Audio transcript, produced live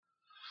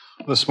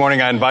This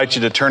morning I invite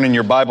you to turn in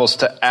your Bibles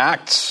to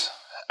Acts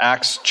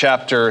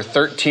chapter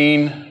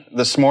 13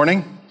 this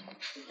morning.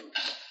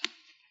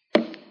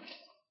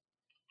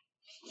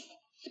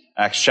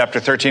 Acts chapter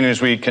 13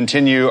 as we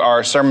continue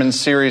our sermon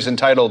series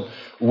entitled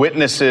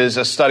Witnesses,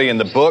 a study in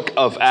the book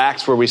of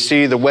Acts where we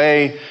see the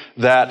way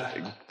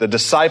that the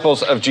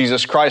disciples of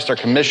Jesus Christ are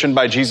commissioned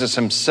by Jesus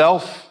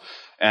himself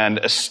and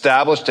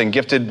established and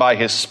gifted by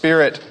his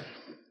Spirit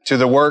to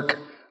the work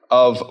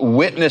of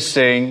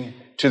witnessing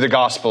to the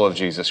gospel of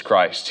Jesus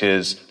Christ,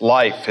 his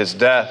life, his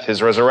death,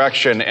 his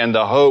resurrection, and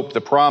the hope,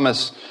 the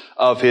promise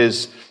of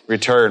his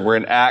return. We're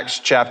in Acts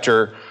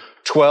chapter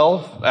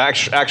 12,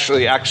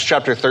 actually Acts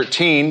chapter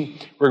 13.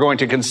 We're going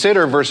to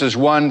consider verses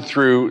 1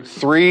 through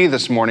 3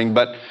 this morning,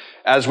 but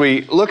as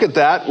we look at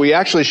that, we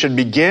actually should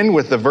begin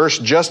with the verse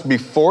just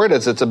before it,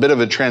 as it's a bit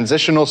of a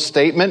transitional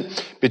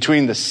statement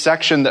between the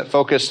section that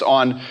focused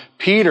on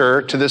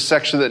Peter to this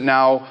section that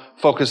now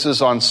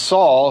focuses on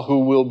Saul,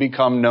 who will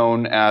become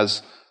known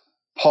as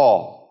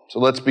Paul. So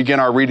let's begin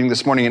our reading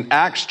this morning in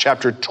Acts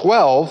chapter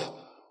 12,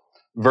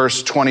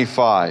 verse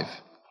 25.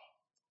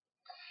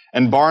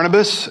 And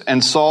Barnabas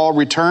and Saul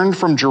returned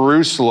from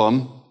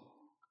Jerusalem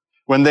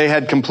when they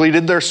had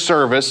completed their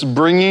service,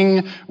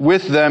 bringing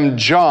with them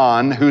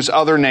John, whose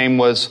other name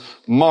was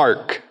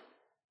Mark.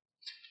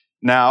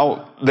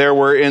 Now, there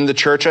were in the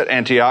church at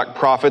Antioch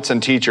prophets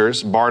and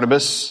teachers,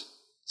 Barnabas,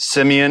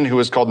 Simeon, who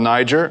was called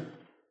Niger,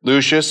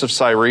 Lucius of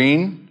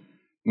Cyrene,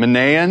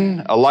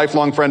 Manaen, a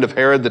lifelong friend of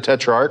Herod the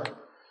Tetrarch,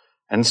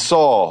 and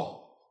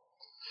Saul.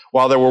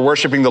 While they were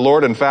worshiping the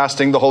Lord and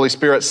fasting, the Holy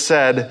Spirit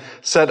said,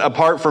 "Set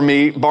apart for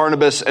me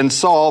Barnabas and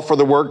Saul for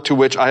the work to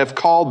which I have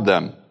called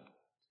them."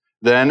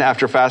 Then,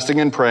 after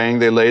fasting and praying,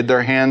 they laid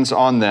their hands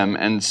on them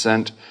and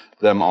sent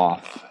them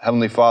off.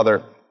 Heavenly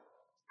Father,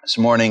 this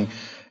morning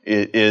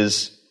it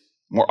is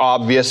more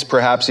obvious,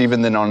 perhaps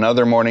even than on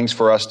other mornings,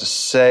 for us to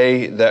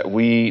say that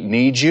we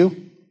need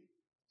you,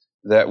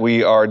 that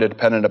we are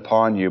dependent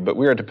upon you, but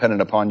we are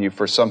dependent upon you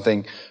for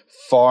something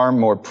far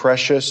more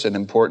precious and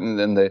important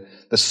than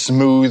the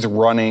smooth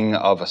running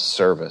of a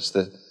service.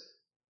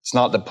 It's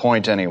not the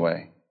point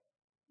anyway.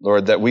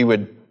 Lord, that we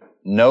would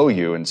know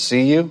you and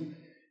see you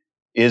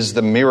is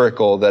the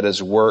miracle that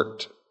is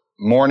worked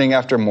morning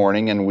after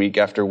morning and week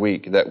after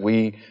week, that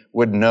we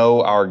would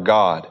know our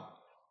God,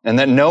 and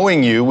that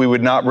knowing you, we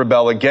would not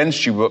rebel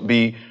against you, but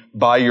be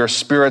by your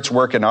Spirit's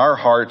work in our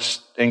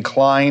hearts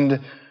inclined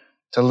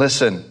to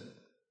listen,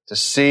 to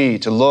see,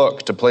 to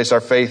look, to place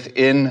our faith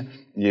in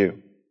you.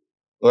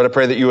 Lord, I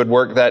pray that you would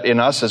work that in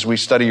us as we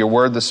study your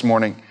word this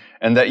morning,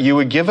 and that you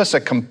would give us a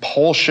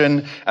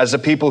compulsion as a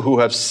people who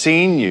have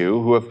seen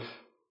you, who have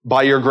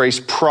by your grace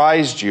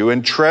prized you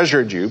and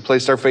treasured you,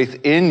 placed our faith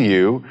in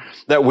you,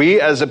 that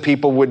we as a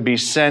people would be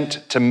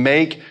sent to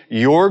make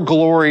your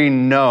glory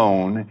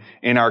known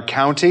in our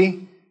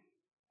county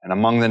and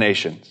among the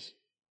nations.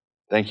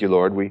 Thank you,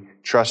 Lord. We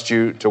trust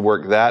you to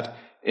work that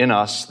in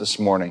us this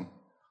morning.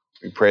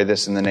 We pray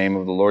this in the name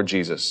of the Lord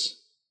Jesus.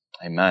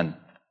 Amen.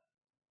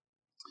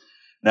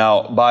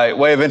 Now, by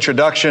way of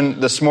introduction,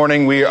 this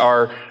morning we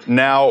are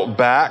now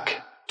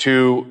back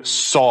to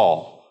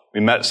Saul.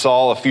 We met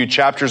Saul a few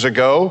chapters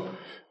ago,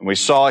 and we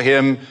saw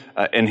him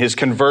in his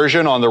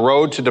conversion on the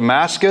road to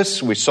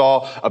Damascus. We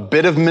saw a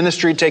bit of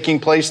ministry taking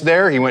place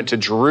there. He went to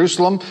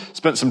Jerusalem,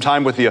 spent some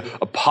time with the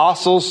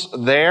apostles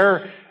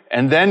there,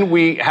 and then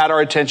we had our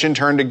attention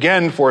turned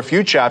again for a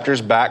few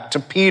chapters back to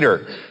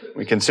Peter.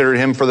 We considered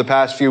him for the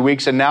past few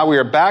weeks, and now we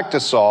are back to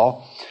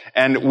Saul,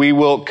 and we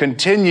will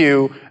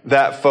continue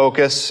that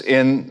focus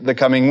in the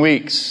coming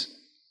weeks.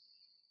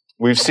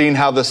 We've seen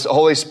how the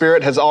Holy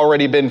Spirit has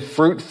already been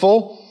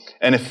fruitful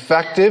and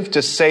effective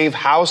to save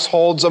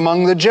households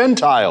among the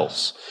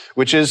Gentiles,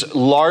 which is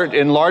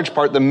in large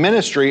part the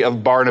ministry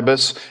of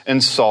Barnabas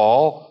and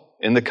Saul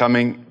in the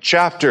coming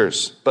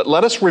chapters. But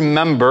let us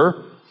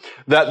remember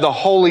that the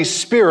Holy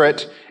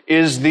Spirit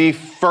is the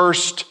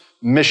first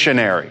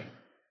missionary.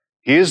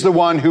 He is the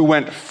one who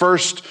went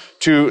first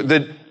to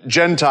the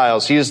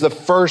Gentiles. He is the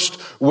first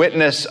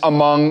witness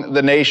among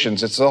the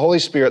nations. It's the Holy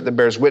Spirit that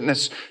bears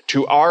witness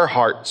to our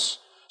hearts,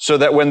 so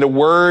that when the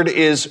word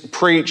is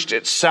preached,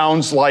 it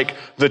sounds like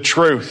the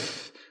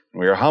truth.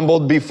 We are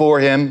humbled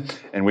before him,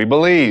 and we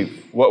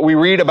believe. What we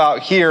read about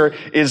here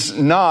is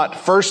not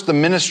first the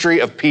ministry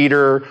of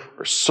Peter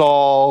or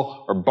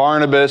Saul or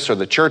Barnabas or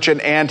the church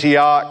in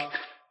Antioch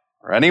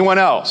or anyone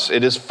else.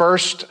 It is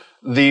first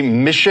the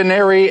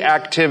missionary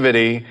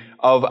activity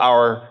of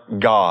our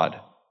God.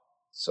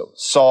 So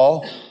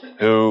Saul,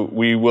 who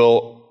we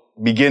will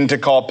begin to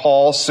call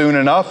Paul soon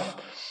enough,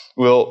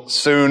 will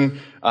soon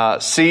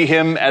see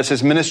him as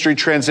his ministry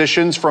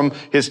transitions from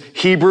his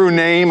Hebrew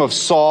name of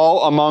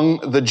Saul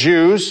among the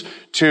Jews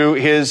to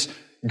his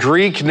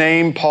Greek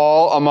name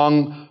Paul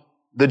among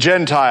the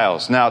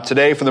Gentiles. Now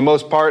today, for the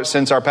most part,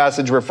 since our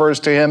passage refers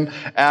to him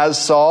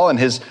as Saul and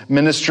his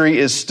ministry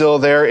is still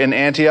there in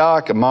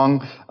Antioch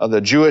among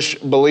the Jewish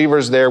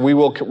believers there, we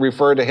will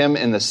refer to him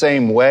in the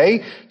same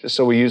way, just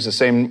so we use the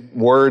same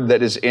word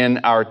that is in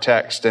our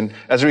text. And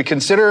as we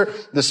consider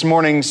this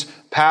morning's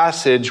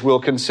passage, we'll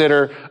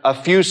consider a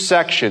few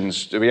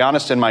sections. To be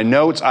honest, in my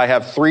notes, I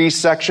have 3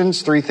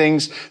 sections, 3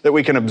 things that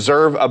we can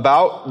observe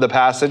about the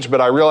passage,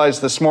 but I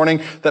realized this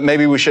morning that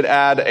maybe we should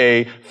add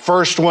a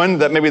first one,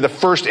 that maybe the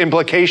first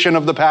implication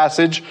of the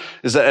passage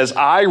is that as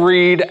I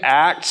read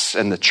Acts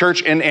and the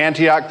church in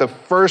Antioch, the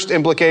first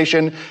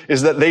implication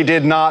is that they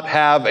did not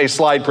have a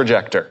slide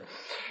projector.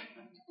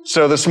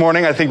 So this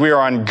morning, I think we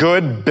are on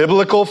good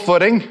biblical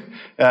footing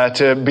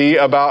to be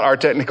about our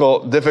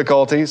technical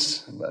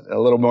difficulties. But a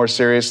little more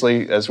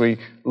seriously, as we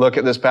look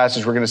at this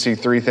passage, we're going to see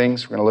 3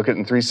 things. We're going to look at it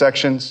in 3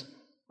 sections.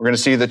 We're going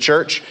to see the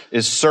church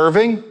is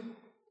serving.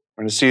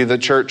 We're going to see the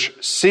church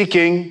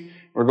seeking.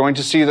 We're going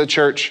to see the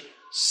church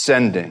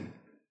sending.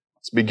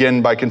 Let's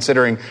begin by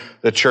considering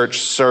the church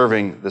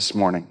serving this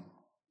morning.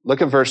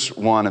 Look at verse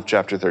 1 of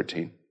chapter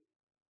 13.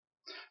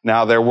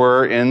 Now there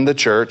were in the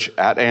church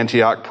at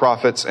Antioch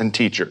prophets and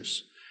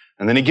teachers.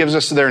 And then he gives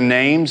us their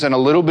names and a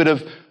little bit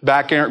of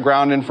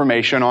background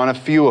information on a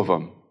few of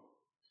them.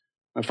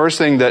 The first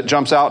thing that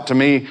jumps out to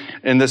me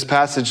in this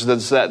passage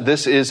is that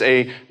this is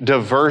a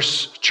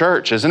diverse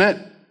church, isn't it?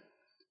 I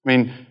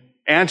mean,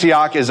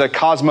 Antioch is a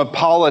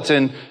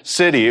cosmopolitan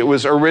city. It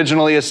was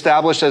originally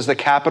established as the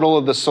capital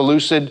of the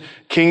Seleucid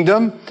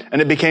kingdom,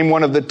 and it became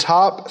one of the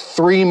top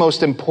 3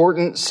 most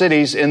important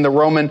cities in the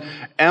Roman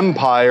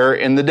Empire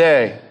in the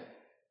day.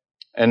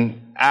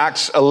 In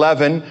Acts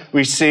 11,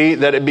 we see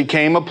that it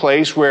became a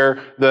place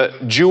where the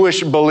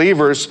Jewish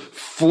believers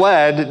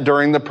fled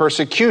during the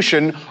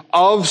persecution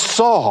of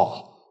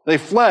Saul. They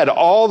fled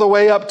all the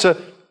way up to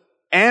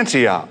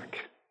Antioch.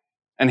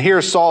 And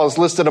here Saul is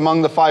listed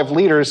among the 5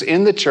 leaders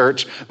in the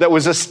church that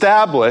was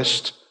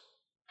established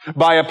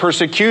by a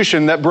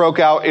persecution that broke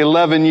out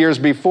 11 years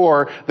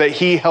before that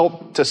he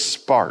helped to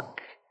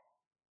spark.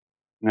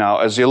 Now,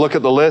 as you look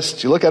at the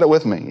list, you look at it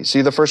with me. You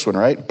see the first one,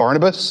 right?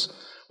 Barnabas.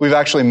 We've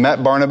actually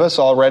met Barnabas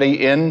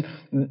already in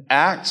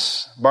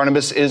Acts.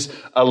 Barnabas is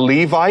a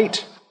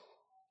Levite.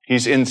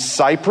 He's in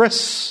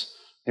Cyprus.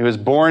 He was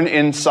born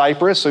in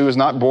Cyprus, so he was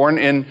not born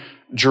in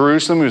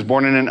Jerusalem. He was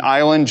born in an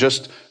island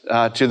just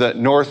to the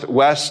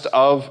northwest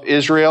of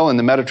Israel in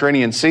the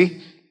Mediterranean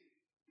Sea.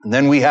 And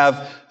then we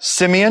have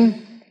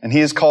Simeon, and he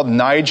is called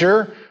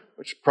Niger,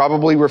 which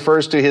probably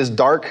refers to his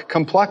dark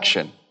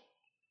complexion.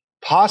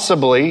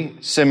 Possibly,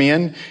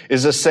 Simeon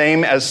is the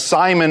same as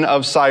Simon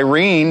of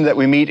Cyrene that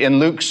we meet in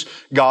Luke's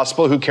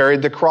gospel, who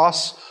carried the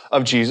cross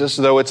of Jesus,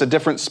 though it's a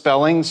different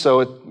spelling,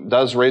 so it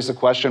does raise the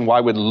question, why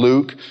would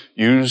Luke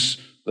use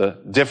the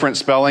different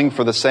spelling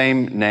for the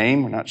same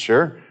name? We're not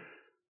sure.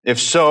 If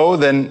so,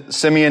 then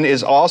Simeon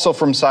is also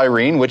from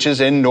Cyrene, which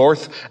is in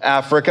North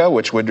Africa,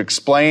 which would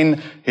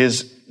explain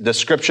his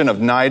description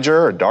of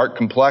Niger, or dark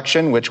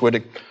complexion, which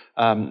would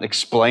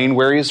explain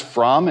where he's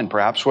from and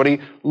perhaps what he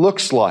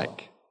looks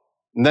like.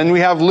 And then we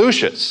have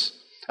Lucius.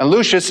 And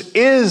Lucius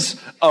is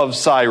of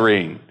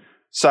Cyrene.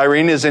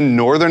 Cyrene is in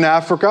northern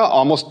Africa,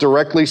 almost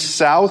directly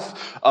south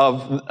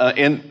of,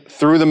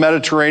 through the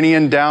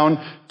Mediterranean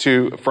down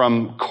to,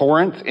 from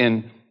Corinth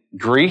in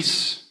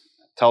Greece.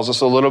 Tells us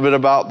a little bit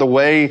about the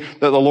way that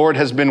the Lord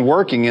has been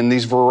working in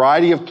these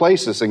variety of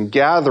places and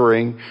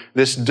gathering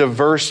this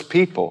diverse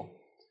people.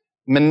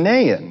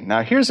 Manaen.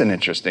 Now here's an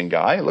interesting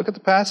guy. Look at the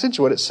passage,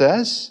 what it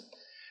says.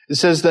 It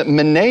says that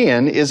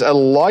Manaen is a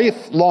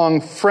lifelong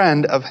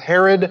friend of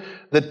Herod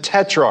the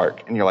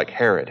Tetrarch. And you're like,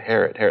 Herod.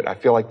 I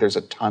feel like there's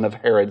a ton of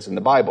Herods in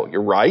the Bible.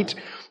 You're right.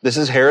 This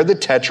is Herod the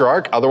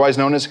Tetrarch, otherwise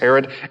known as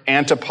Herod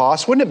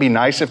Antipas. Wouldn't it be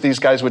nice if these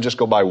guys would just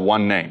go by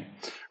one name?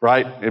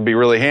 Right? It'd be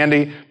really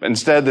handy. But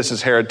instead, this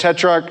is Herod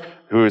Tetrarch,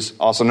 who is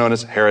also known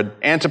as Herod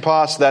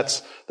Antipas.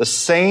 That's the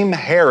same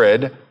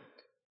Herod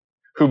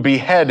who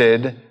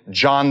beheaded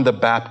John the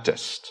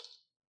Baptist.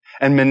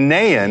 And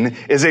Manaen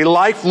is a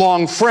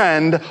lifelong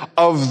friend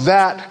of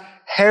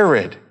that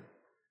Herod,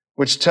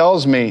 which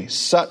tells me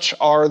such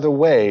are the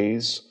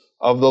ways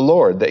of the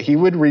Lord, that he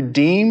would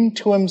redeem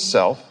to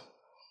himself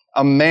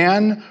a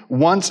man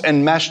once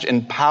enmeshed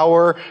in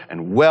power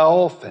and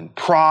wealth and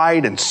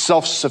pride and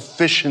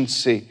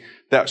self-sufficiency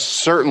that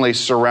certainly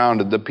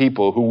surrounded the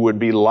people who would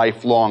be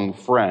lifelong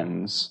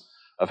friends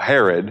of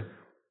Herod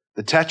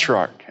the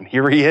Tetrarch. And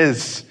here he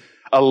is,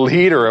 a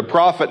leader, a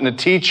prophet, and a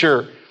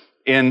teacher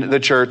in the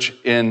church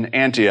in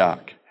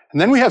Antioch. And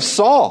then we have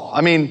Saul.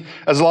 I mean,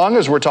 as long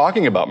as we're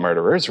talking about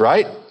murderers,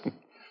 right?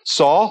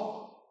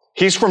 Saul,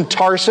 he's from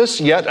Tarsus,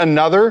 yet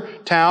another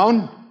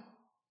town.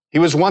 He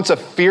was once a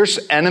fierce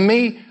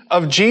enemy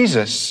of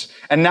Jesus,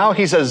 and now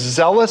he's a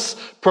zealous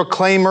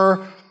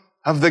proclaimer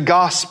of the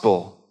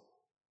gospel.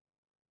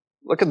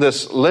 Look at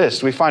this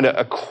list. We find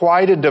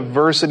quite a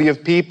diversity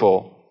of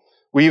people.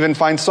 We even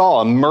find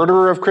Saul, a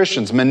murderer of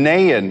Christians,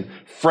 Manaen,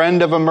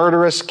 friend of a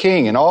murderous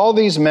king, and all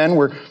these men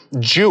were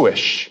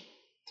Jewish.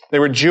 They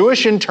were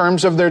Jewish in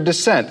terms of their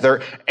descent,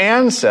 their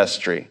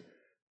ancestry,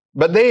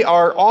 but they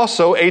are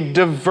also a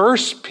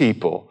diverse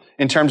people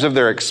in terms of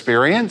their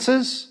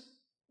experiences.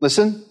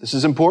 Listen, this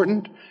is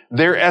important.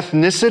 Their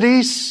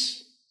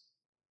ethnicities,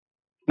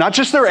 not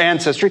just their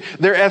ancestry,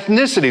 their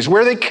ethnicities,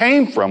 where they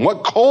came from,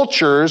 what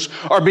cultures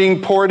are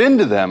being poured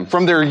into them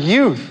from their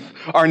youth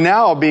are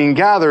now being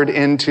gathered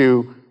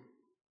into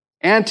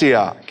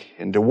Antioch,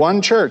 into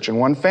one church and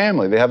one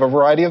family. They have a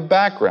variety of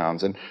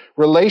backgrounds and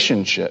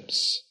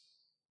relationships.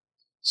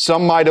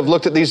 Some might have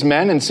looked at these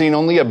men and seen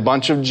only a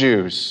bunch of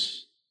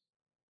Jews.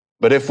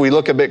 But if we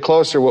look a bit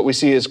closer, what we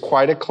see is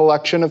quite a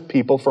collection of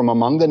people from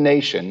among the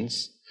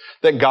nations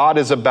that God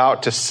is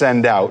about to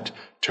send out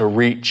to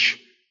reach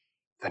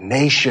the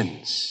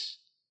nations.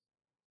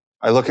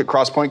 I look at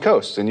Crosspoint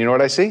Coast, and you know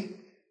what I see?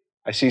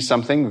 I see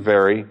something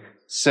very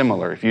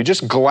similar. If you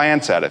just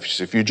glance at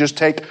it, if you just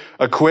take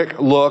a quick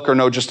look or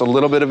know just a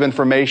little bit of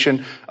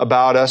information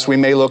about us, we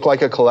may look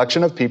like a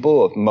collection of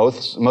people of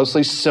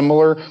mostly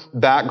similar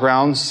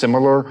backgrounds,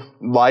 similar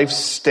life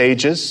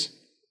stages.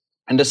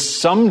 And to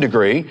some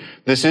degree,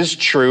 this is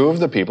true of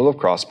the people of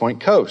Crosspoint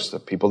Coast, the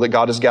people that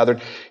God has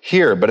gathered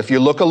here. But if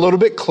you look a little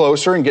bit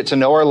closer and get to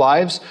know our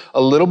lives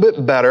a little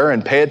bit better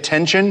and pay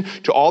attention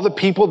to all the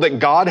people that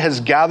God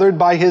has gathered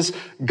by His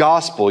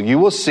gospel, you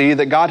will see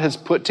that God has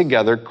put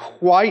together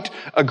quite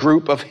a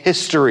group of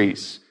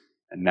histories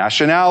and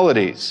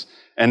nationalities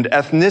and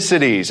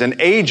ethnicities and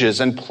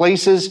ages and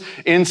places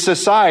in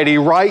society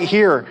right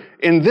here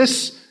in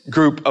this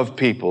group of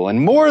people. And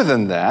more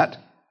than that,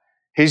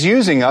 He's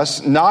using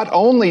us not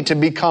only to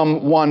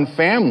become one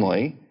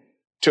family,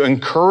 to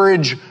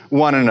encourage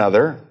one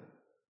another,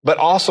 but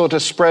also to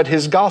spread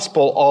His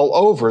gospel all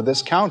over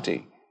this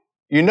county.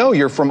 You know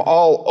you're from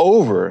all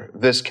over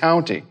this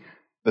county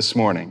this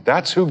morning.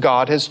 That's who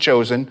God has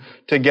chosen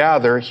to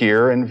gather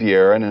here in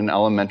Viera in an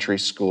elementary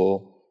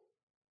school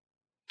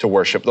to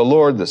worship the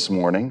Lord this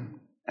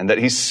morning, and that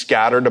He's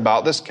scattered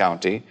about this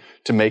county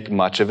to make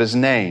much of His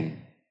name.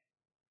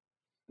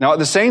 Now, at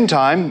the same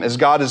time, as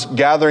God is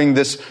gathering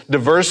this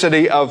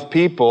diversity of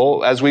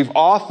people, as we've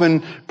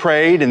often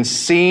prayed and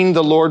seen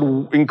the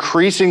Lord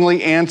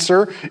increasingly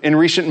answer in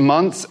recent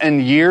months and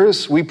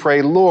years, we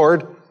pray,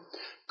 Lord,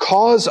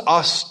 cause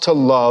us to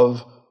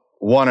love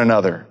one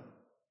another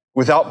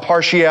without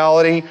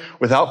partiality,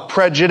 without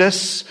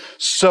prejudice,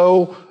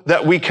 so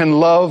that we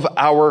can love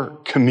our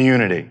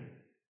community,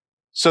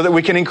 so that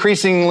we can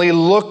increasingly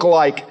look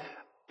like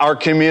our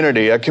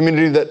community, a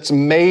community that's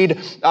made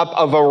up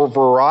of a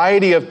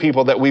variety of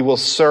people that we will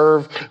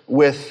serve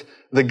with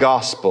the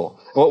gospel.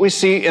 What we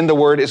see in the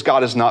Word is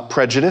God is not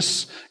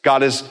prejudice.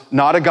 God is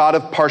not a God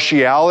of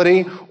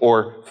partiality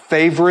or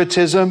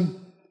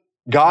favoritism.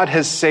 God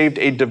has saved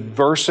a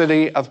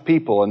diversity of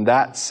people, and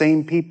that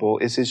same people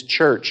is His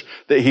church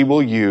that He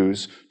will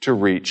use to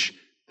reach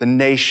the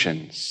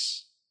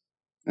nations.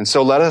 And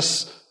so let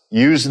us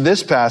use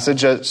this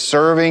passage as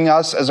serving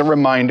us as a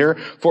reminder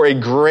for a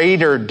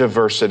greater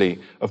diversity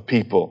of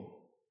people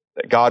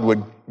that God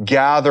would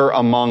gather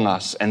among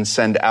us and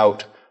send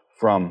out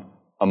from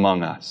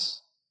among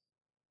us.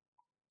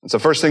 It's the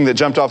first thing that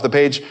jumped off the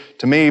page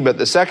to me, but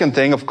the second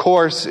thing, of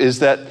course, is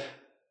that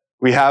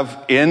we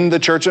have in the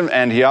church of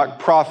Antioch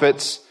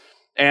prophets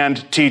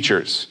and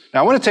teachers. Now,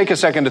 I want to take a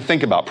second to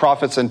think about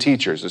prophets and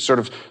teachers. It's sort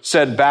of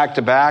said back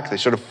to back. They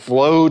sort of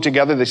flow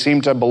together. They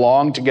seem to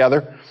belong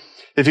together.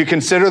 If you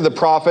consider the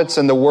prophets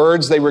and the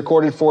words they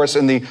recorded for us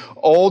in the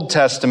Old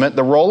Testament,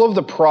 the role of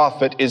the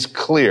prophet is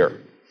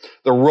clear.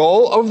 The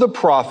role of the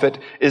prophet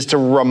is to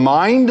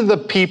remind the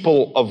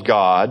people of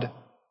God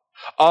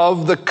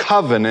of the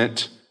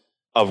covenant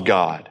of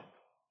God.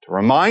 To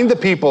remind the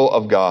people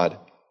of God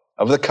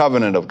of the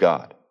covenant of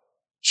God.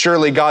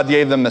 Surely God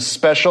gave them a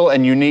special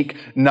and unique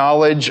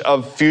knowledge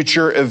of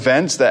future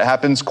events that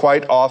happens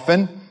quite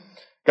often.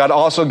 God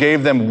also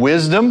gave them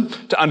wisdom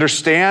to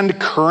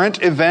understand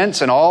current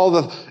events and all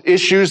the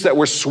issues that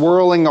were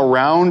swirling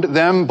around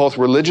them, both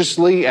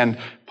religiously and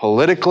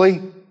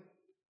politically.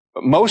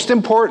 But most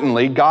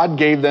importantly, God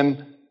gave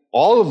them,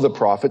 all of the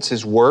prophets,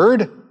 His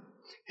word,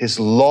 His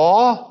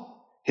law,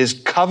 His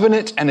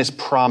covenant, and His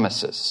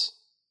promises.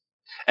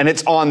 And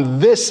it's on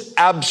this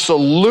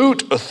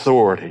absolute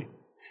authority,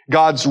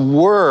 God's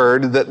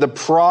word, that the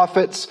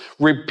prophets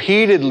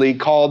repeatedly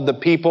called the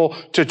people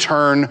to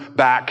turn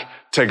back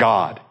to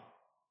God.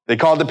 They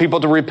called the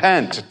people to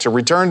repent, to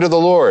return to the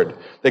Lord.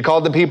 They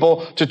called the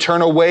people to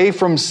turn away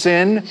from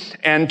sin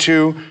and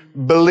to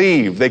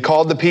believe. They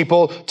called the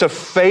people to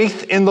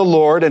faith in the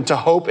Lord and to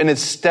hope in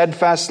His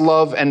steadfast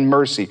love and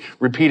mercy,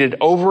 repeated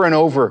over and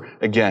over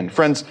again.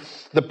 Friends,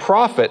 the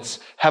prophets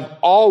have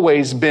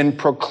always been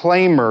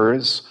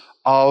proclaimers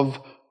of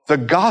the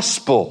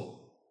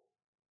gospel.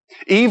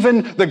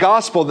 Even the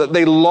gospel that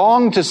they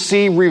long to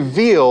see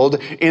revealed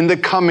in the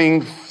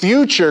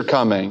future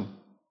coming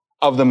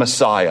of the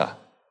Messiah.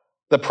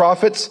 The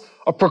prophets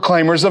are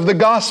proclaimers of the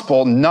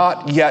gospel,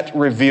 not yet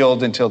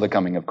revealed until the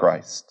coming of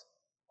Christ.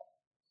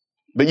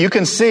 But you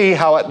can see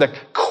how at the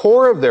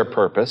core of their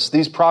purpose,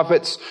 these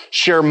prophets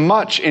share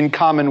much in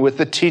common with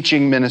the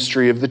teaching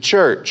ministry of the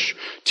church.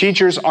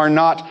 Teachers are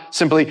not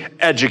simply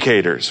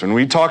educators. When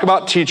we talk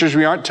about teachers,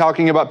 we aren't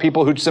talking about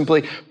people who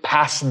simply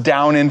pass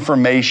down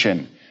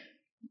information.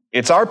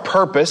 It's our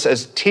purpose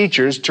as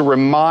teachers to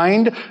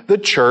remind the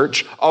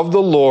church of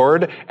the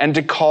Lord and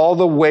to call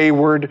the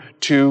wayward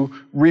to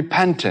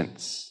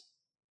repentance.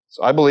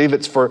 So I believe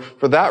it's for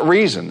that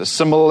reason, the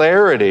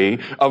similarity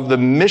of the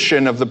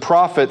mission of the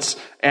prophets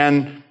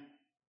and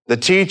the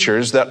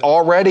teachers, that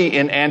already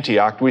in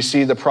Antioch we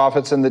see the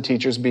prophets and the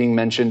teachers being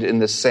mentioned in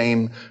the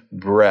same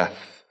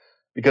breath,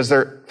 because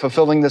they're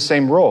fulfilling the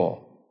same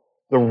role.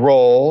 The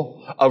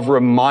role of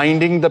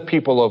reminding the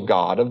people of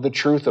God of the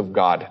truth of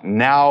God,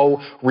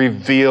 now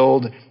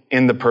revealed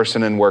in the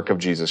person and work of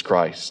Jesus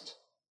Christ.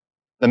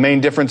 The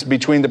main difference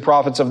between the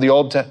prophets of the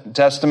Old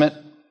Testament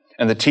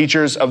and the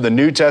teachers of the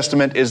New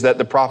Testament is that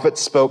the prophets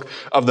spoke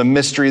of the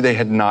mystery they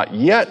had not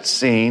yet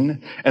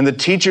seen, and the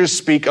teachers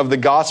speak of the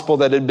gospel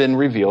that had been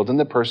revealed in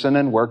the person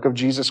and work of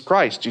Jesus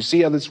Christ. You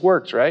see how this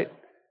works, right?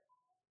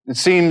 It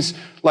seems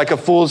like a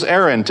fool's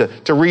errand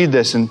to read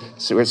this, and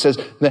so it says,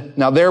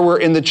 now there were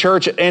in the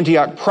church at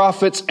Antioch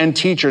prophets and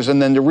teachers,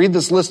 and then to read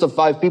this list of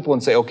 5 people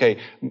and say, okay,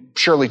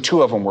 surely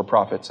 2 of them were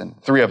prophets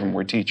and 3 of them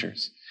were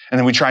teachers. And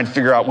then we try and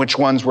figure out which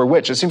ones were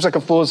which. It seems like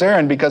a fool's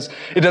errand because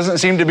it doesn't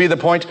seem to be the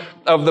point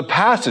of the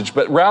passage,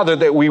 but rather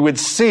that we would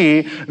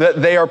see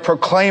that they are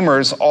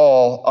proclaimers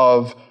all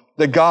of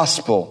the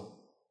gospel.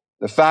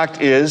 The fact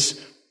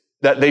is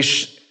that they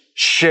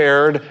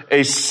shared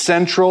a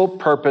central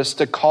purpose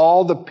to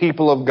call the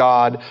people of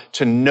God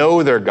to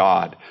know their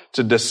God,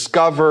 to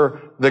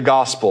discover the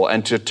gospel,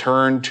 and to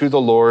turn to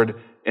the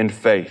Lord in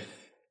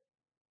faith.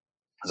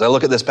 As I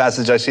look at this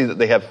passage, I see that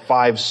they have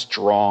 5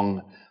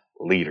 strong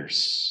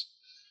leaders.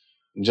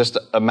 In just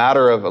a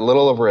matter of a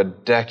little over a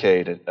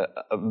decade,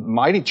 a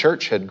mighty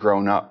church had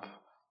grown up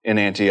in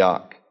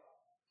Antioch.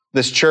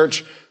 This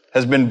church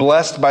has been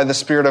blessed by the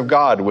Spirit of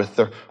God with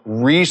the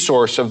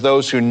resource of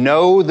those who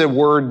know the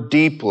Word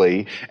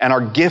deeply and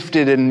are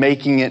gifted in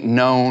making it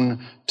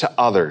known to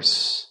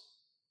others.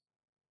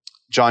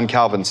 John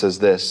Calvin says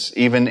this,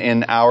 even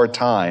in our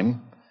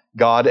time,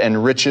 God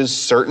enriches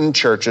certain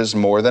churches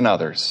more than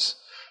others,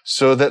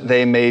 so that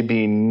they may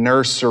be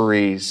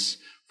nurseries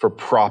for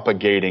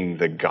propagating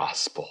the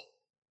gospel.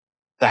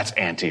 That's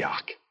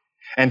Antioch.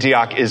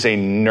 Antioch is a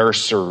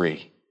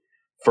nursery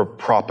for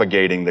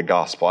propagating the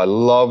gospel. I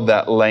love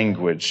that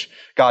language.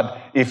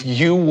 God, if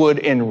you would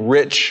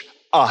enrich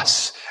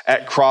us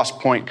at Cross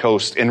Point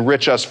Coast,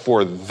 enrich us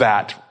for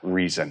that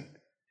reason.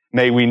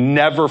 May we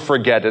never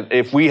forget it.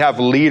 If we have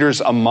leaders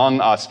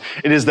among us,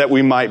 it is that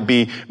we might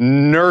be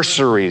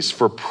nurseries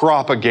for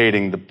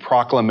propagating the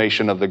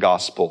proclamation of the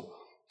gospel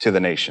to the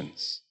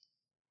nations.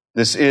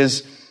 This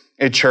is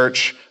a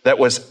church that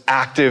was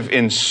active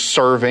in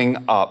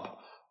serving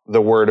up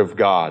the Word of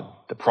God,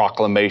 the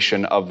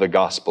proclamation of the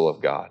gospel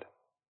of God.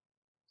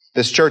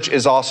 This church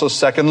is also,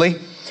 secondly,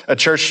 a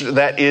church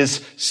that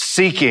is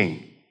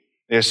seeking.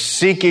 They're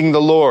seeking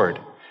the Lord.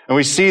 And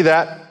we see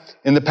that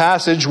in the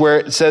passage where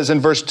it says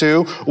in verse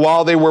 2,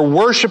 while they were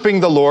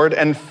worshiping the Lord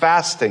and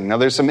fasting. Now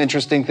there's some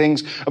interesting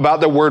things about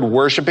the word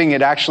worshiping.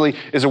 It actually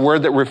is a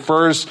word that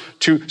refers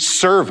to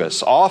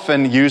service,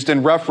 often used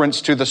in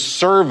reference to the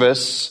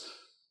service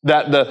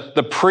that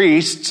the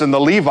priests and the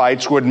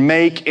Levites would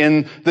make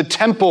in the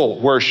temple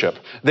worship.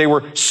 They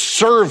were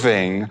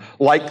serving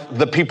like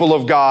the people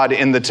of God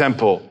in the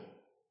temple.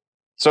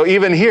 So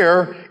even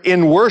here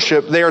in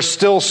worship, they are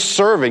still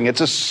serving.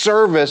 It's a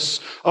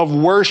service of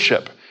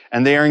worship.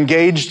 And they are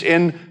engaged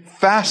in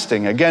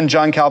fasting. Again,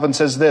 John Calvin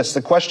says this,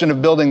 the question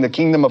of building the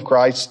kingdom of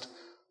Christ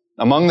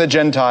among the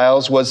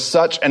Gentiles was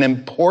such an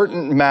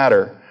important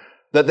matter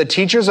that the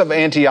teachers of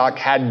Antioch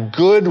had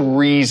good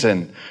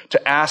reason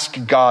to ask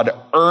God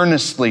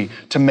earnestly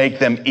to make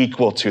them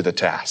equal to the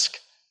task.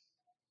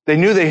 They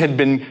knew they had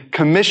been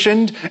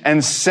commissioned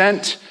and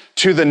sent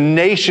to the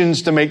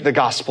nations to make the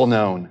gospel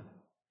known.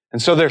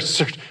 And so they're,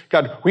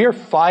 God, we are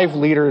 5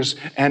 leaders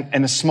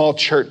and a small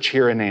church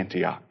here in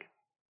Antioch.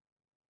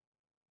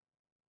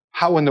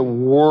 How in the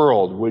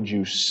world would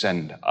you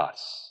send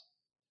us?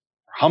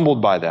 They're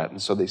humbled by that,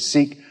 and so they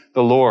seek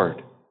the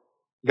Lord.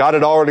 God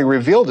had already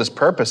revealed His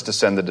purpose to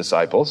send the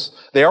disciples.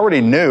 They already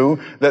knew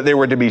that they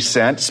were to be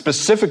sent.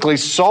 Specifically,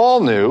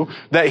 Saul knew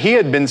that he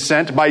had been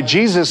sent by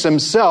Jesus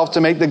Himself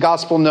to make the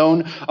gospel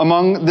known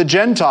among the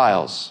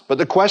Gentiles. But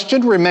the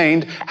question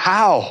remained,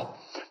 how?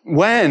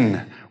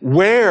 When?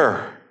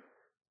 Where?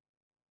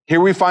 Here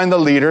we find the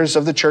leaders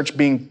of the church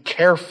being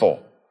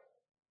careful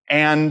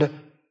and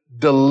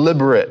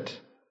deliberate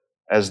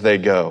as they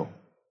go.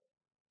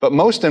 But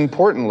most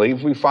importantly,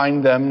 we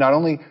find them not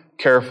only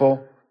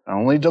careful, not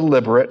only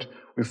deliberate,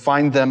 we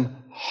find them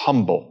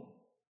humble.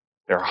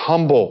 They're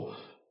humble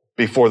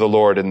before the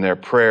Lord in their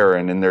prayer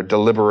and in their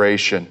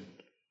deliberation.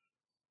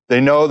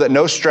 They know that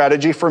no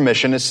strategy for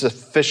mission is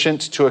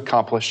sufficient to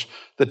accomplish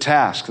the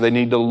task. They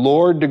need the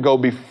Lord to go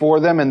before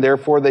them, and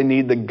therefore they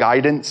need the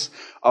guidance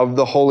of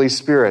the Holy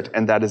Spirit,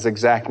 and that is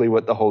exactly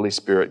what the Holy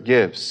Spirit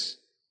gives.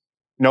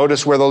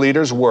 Notice where the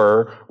leaders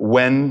were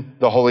when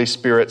the Holy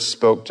Spirit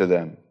spoke to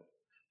them.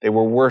 They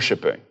were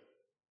worshiping.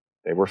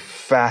 They were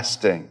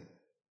fasting.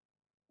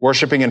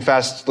 Worshiping and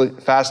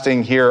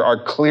fasting here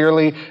are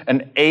clearly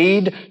an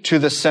aid to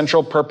the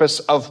central purpose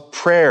of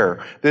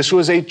prayer. This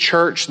was a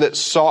church that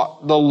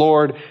sought the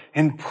Lord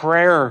in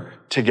prayer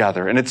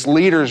together, and its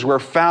leaders were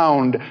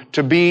found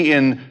to be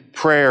in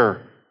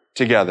prayer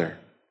together.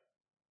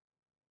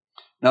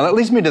 Now that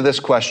leads me to this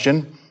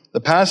question.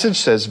 The passage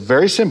says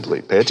very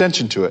simply, pay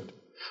attention to it.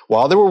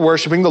 While they were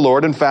worshiping the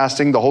Lord and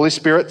fasting, the Holy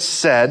Spirit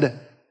said,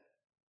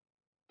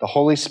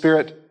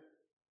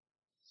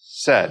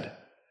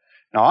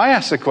 Now I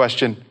ask the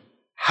question,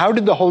 how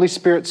did the Holy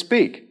Spirit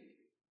speak?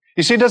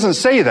 You see, it doesn't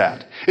say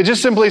that. It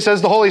just simply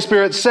says the Holy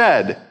Spirit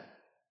said.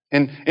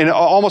 In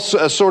almost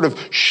a sort of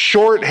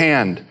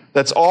shorthand.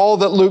 That's all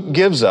that Luke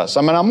gives us.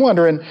 I mean, I'm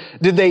wondering,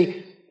 did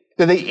they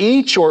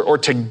each or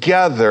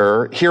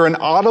together hear an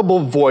audible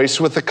voice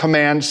with the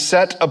command,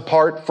 set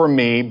apart for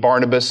me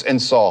Barnabas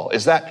and Saul?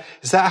 Is that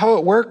how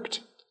it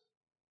worked?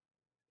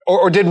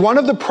 Or did one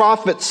of the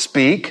prophets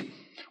speak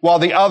while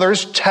the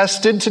others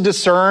tested to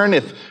discern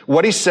if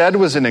what he said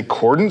was in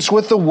accordance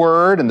with the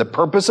word and the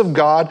purpose of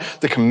God,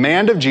 the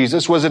command of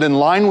Jesus? Was it in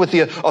line with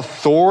the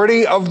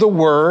authority of the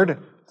word?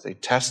 They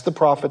test the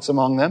prophets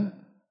among them.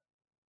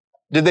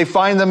 Did they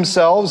find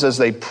themselves as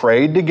they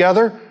prayed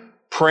together,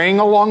 praying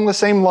along the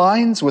same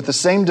lines, with the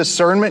same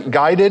discernment,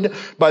 guided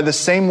by the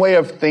same way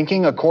of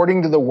thinking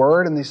according to the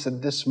word? And they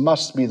said, this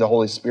must be the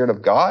Holy Spirit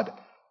of God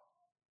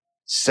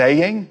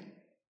saying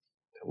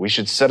that we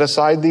should set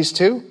aside these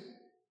two?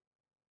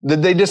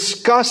 Did they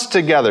discuss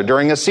together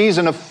during a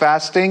season of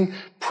fasting,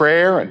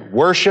 prayer, and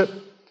worship,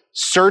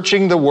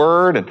 searching the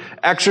word and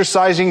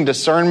exercising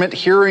discernment,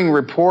 hearing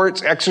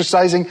reports,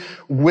 exercising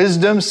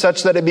wisdom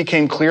such that it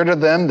became clear to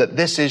them that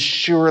this is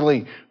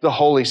surely the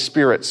Holy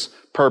Spirit's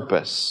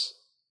purpose?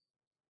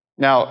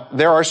 Now,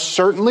 there are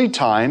certainly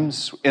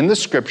times in the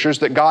scriptures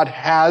that God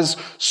has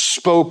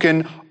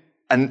spoken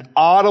an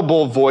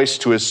audible voice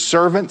to his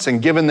servants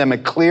and given them a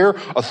clear,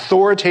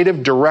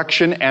 authoritative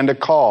direction and a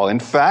call. In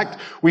fact,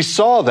 we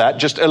saw that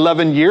just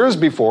 11 years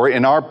before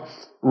in our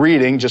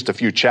reading, just a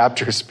few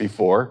chapters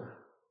before,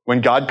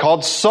 when God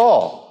called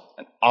Saul,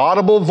 an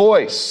audible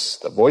voice,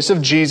 the voice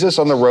of Jesus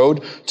on the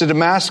road to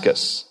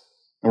Damascus.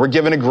 And we're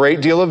given a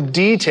great deal of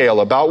detail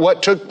about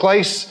what took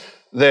place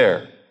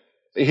there.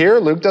 Here,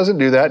 Luke doesn't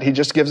do that. He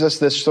just gives us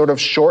this sort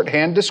of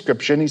shorthand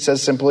description. He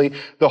says simply,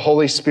 the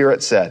Holy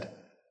Spirit said.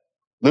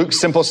 Luke's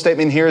simple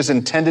statement here is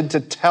intended to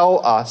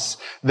tell us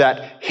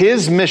that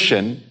his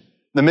mission,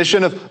 the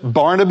mission of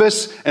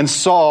Barnabas and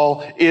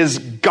Saul, is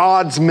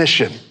God's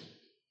mission.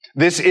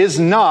 This is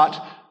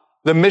not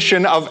the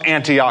mission of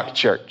Antioch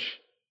Church.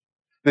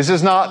 This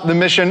is not the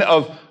mission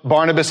of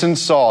Barnabas and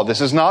Saul.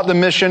 This is not the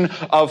mission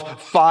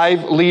of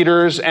 5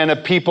 leaders and a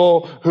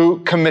people who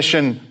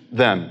commission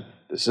them.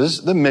 This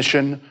is the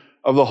mission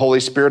of the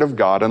Holy Spirit of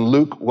God, and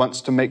Luke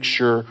wants to make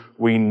sure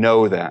we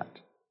know that.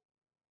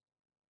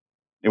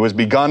 It was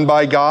begun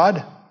by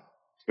God.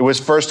 It was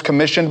first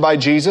commissioned by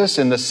Jesus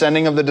in the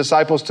sending of the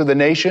disciples to the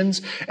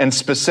nations, and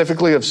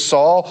specifically of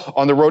Saul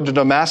on the road to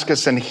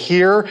Damascus. And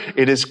here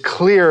it is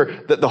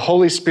clear that the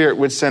Holy Spirit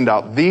would send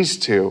out these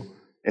two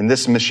in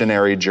this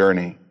missionary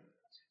journey.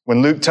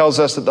 When Luke tells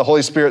us that the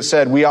Holy Spirit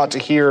said, we ought to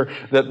hear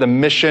that the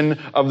mission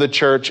of the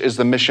church is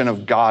the mission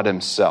of God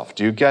himself.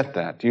 Do you get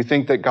that? Do you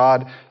think that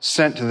God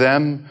sent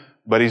them,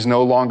 but he's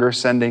no longer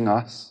sending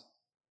us?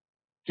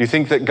 Do you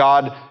think that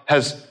God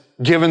has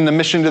given the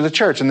mission to the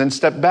church and then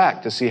stepped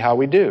back to see how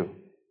we do?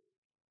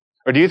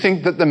 Or do you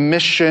think that the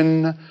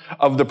mission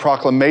of the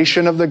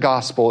proclamation of the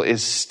gospel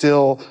is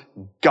still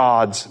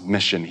God's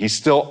mission? He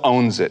still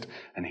owns it,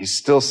 and he's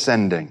still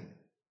sending.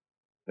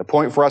 The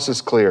point for us is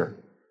clear.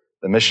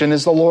 The mission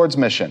is the Lord's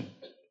mission.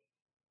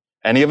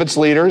 Any of its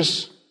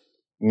leaders,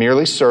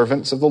 merely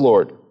servants of the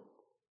Lord.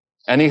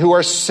 Any who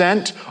are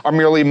sent are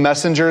merely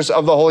messengers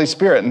of the Holy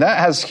Spirit. And that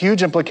has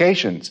huge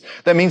implications.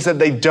 That means that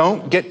they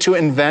don't get to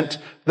invent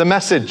the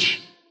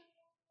message.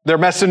 They're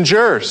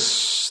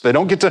messengers. They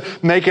don't get to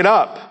make it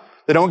up.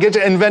 They don't get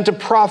to invent a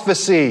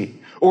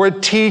prophecy or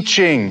a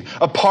teaching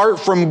apart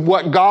from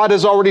what God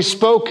has already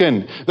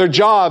spoken. Their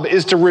job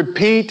is to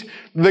repeat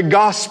the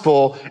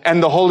gospel,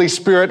 and the Holy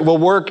Spirit will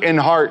work in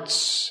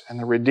hearts, and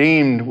the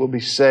redeemed will be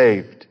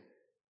saved.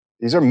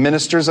 These are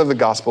ministers of the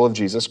gospel of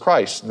Jesus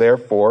Christ.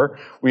 Therefore,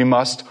 we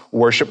must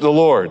worship the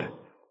Lord.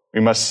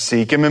 We must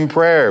seek him in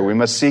prayer. We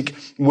must seek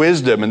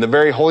wisdom, and the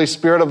very Holy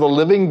Spirit of the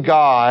living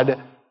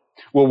God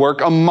will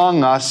work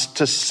among us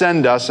to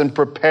send us and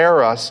prepare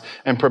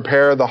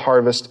the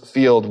harvest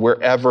field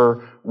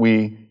wherever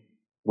we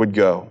would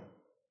go.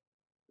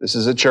 This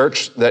is a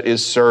church that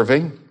is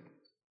serving.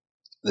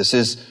 This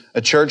is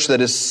a church that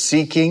is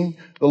seeking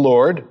the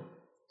Lord.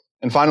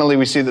 And finally,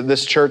 we see that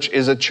this church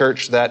is a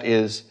church that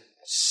is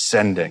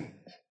sending.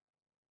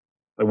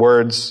 The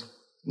words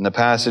in the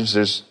passage,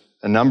 there's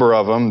a number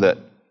of them that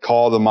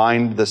call to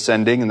mind the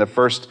sending. And the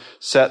first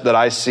set that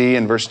I see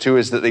in verse 2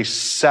 is that they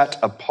set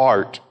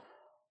apart.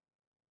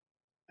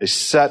 They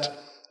set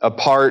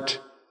apart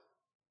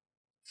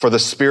for the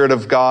Spirit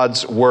of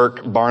God's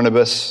work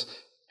Barnabas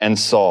and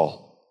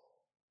Saul.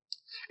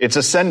 It's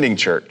a sending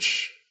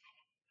church.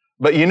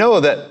 But you know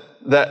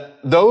that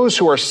those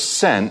who are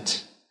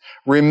sent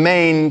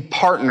remain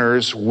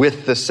partners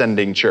with the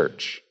sending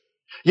church.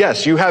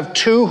 Yes, you have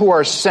 2 who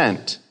are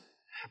sent,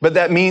 but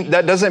that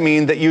doesn't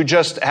mean that you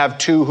just have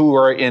 2 who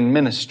are in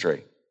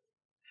ministry.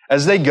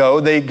 As they go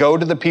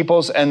to the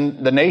peoples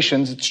and the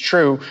nations, it's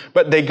true,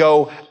 but they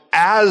go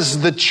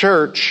as the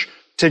church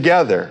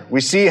together.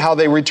 We see how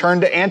they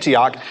return to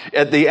Antioch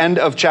at the end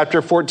of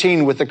chapter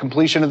 14 with the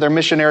completion of their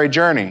missionary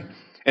journey.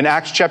 In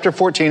Acts chapter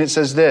 14, it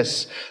says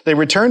this: they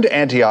returned to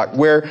Antioch,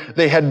 where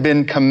they had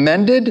been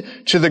commended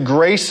to the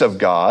grace of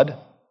God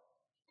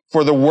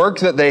for the work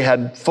that they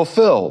had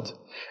fulfilled.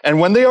 And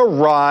when they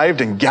arrived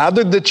and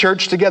gathered the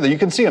church together, you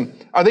can see them.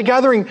 Are they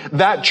gathering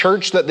that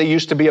church that they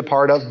used to be a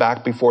part of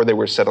back before they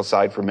were set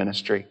aside for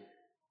ministry?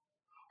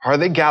 Or are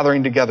they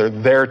gathering together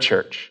their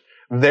church,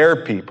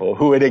 their people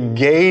who had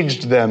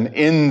engaged them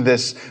in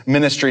this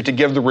ministry to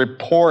give the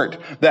report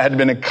that had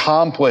been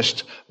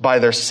accomplished by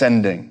their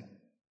sending?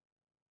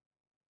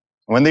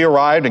 When they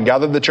arrived and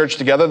gathered the church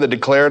together, they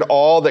declared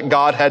all that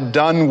God had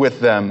done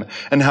with them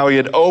and how he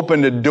had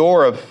opened a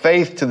door of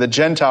faith to the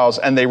Gentiles,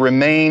 and they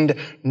remained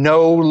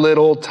no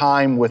little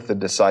time with the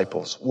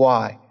disciples.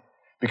 Why?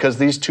 Because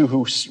these two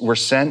who were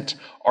sent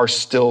are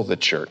still the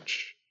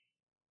church.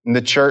 In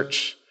the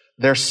church,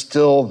 they're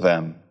still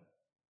them.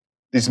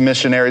 These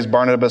missionaries,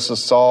 Barnabas and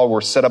Saul,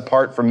 were set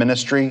apart for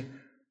ministry,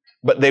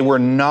 but they were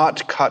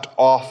not cut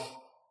off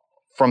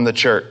from the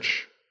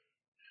church.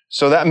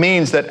 So that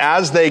means that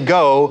as they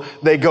go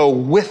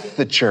with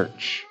the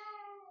church.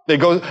 They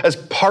go as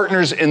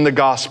partners in the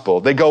gospel.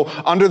 They go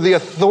under the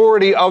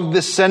authority of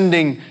the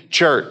sending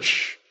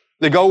church.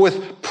 They go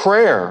with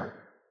prayer.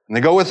 And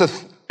they go with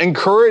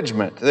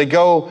encouragement. They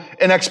go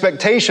in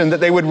expectation that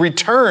they would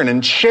return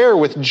and share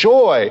with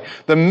joy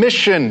the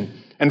mission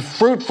and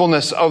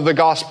fruitfulness of the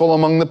gospel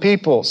among the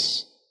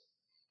peoples.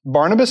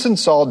 Barnabas and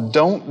Saul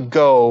don't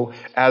go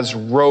as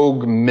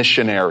rogue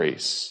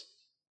missionaries.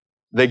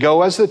 They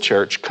go as the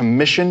church,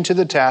 commissioned to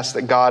the task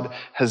that God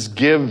has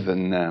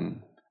given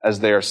them as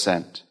they are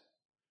sent.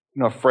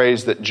 You know, a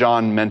phrase that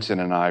John Menton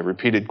and I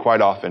repeated quite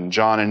often.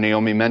 John and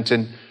Naomi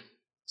Menton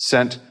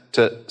sent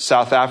to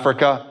South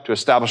Africa to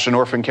establish an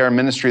orphan care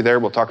ministry there.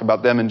 We'll talk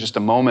about them in just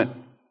a moment.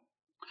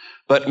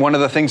 But one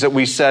of the things that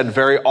we said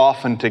very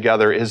often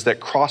together is that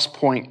Cross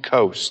Point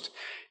Coast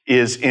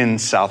is in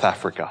South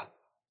Africa.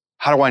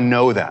 How do I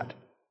know that?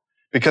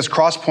 Because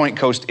Cross Point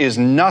Coast is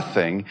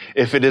nothing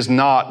if it is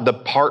not the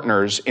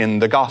partners in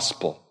the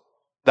gospel.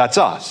 That's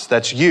us.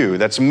 That's you.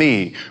 That's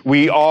me.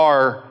 We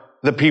are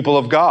the people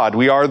of God.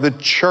 We are the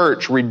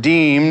church,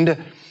 redeemed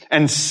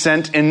and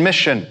sent in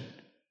mission.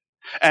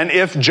 And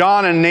if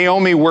John and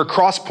Naomi were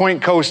Cross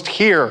Point Coast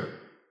here,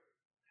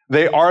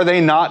 are they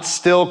not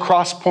still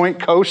Cross Point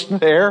Coast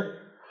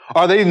there?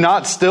 Are they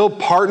not still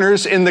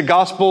partners in the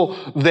gospel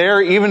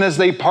there, even as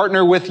they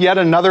partner with yet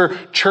another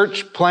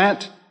church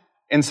plant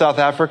in South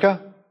Africa?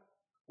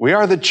 We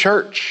are the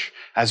church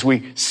as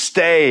we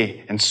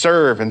stay and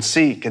serve and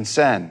seek and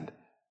send.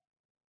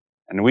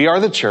 And we are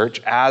the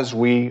church as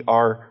we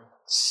are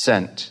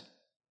sent.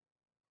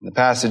 The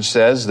passage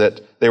says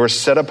that they were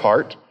set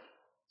apart,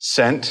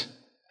 sent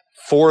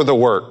for the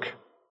work.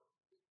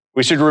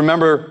 We should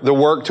remember the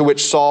work to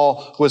which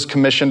Saul was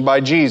commissioned by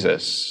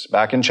Jesus.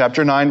 Back in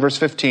chapter 9, verse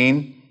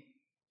 15,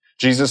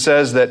 Jesus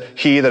says that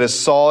he, that is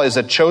Saul, is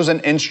a chosen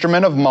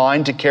instrument of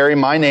mine to carry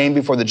my name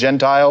before the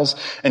Gentiles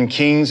and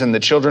kings and the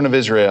children of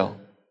Israel.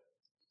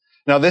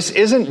 Now, this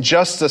isn't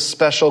just a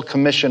special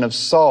commission of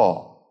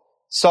Saul.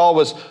 Saul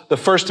was the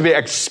first to be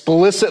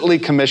explicitly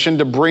commissioned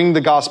to bring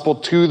the gospel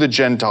to the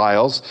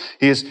Gentiles.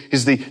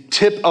 He's the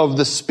tip of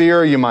the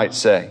spear, you might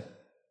say.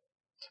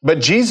 But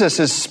Jesus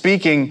is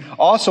speaking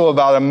also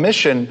about a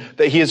mission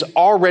that he has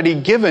already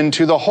given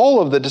to the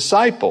whole of the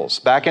disciples.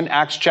 Back in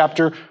Acts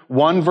chapter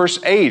 1, verse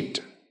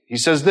 8, he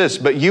says this: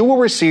 "But you will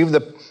receive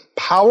the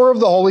power of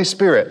the Holy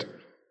Spirit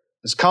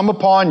has come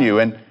upon you,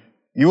 and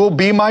you will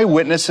be my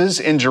witnesses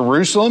in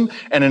Jerusalem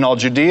and in all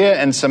Judea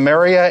and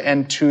Samaria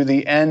and to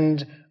the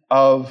end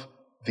of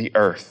the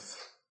earth."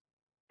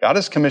 God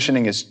is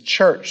commissioning his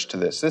church to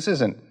this. This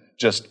isn't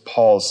just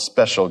Paul's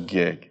special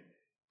gig.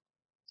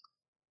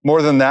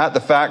 More than that,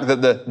 the fact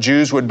that the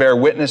Jews would bear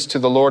witness to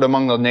the Lord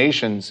among the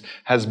nations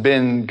has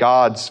been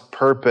God's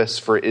purpose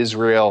for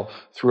Israel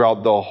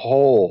throughout the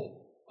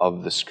whole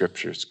of the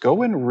Scriptures.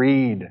 Go and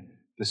read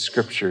the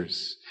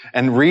Scriptures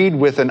and read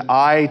with an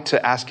eye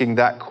to asking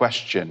that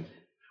question.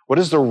 What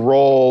is the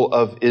role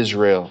of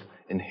Israel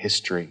in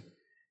history?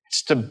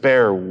 It's to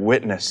bear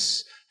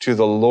witness to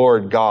the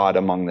Lord God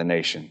among the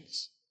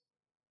nations.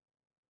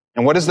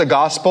 And what is the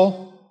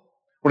gospel?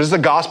 What is the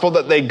gospel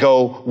that they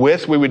go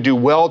with? We would do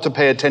well to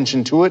pay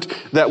attention to it,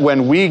 that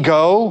when we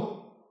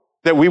go,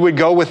 that we would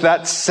go with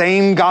that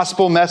same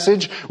gospel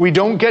message. We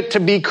don't get to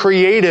be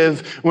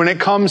creative when it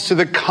comes to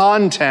the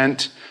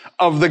content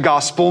of the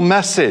gospel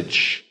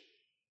message.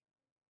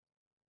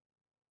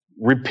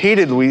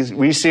 Repeatedly,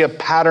 we see a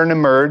pattern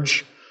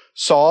emerge.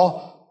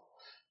 Saul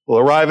will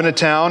arrive in a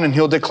town and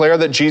he'll declare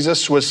that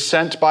Jesus was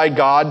sent by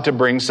God to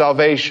bring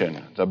salvation.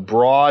 It's a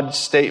broad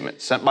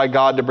statement, sent by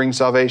God to bring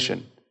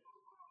salvation.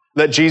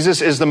 That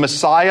Jesus is the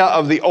Messiah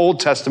of the Old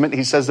Testament.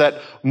 He says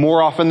that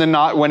more often than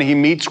not when he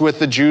meets with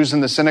the Jews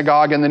in the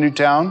synagogue in the new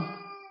town.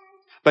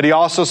 But he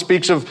also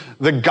speaks of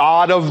the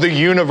God of the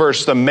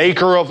universe, the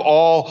maker of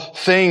all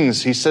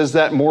things. He says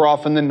that more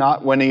often than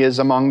not when he is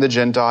among the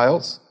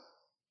Gentiles.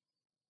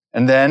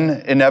 And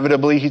then,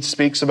 inevitably, he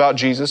speaks about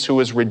Jesus who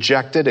was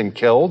rejected and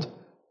killed.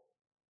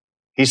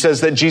 He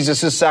says that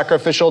Jesus'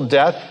 sacrificial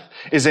death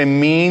is a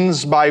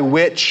means by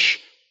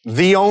which,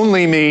 the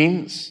only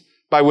means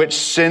by which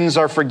sins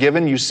are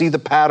forgiven. You see the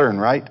pattern,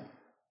 right?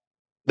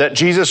 That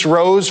Jesus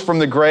rose from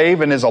the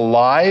grave and is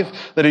alive,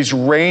 that he's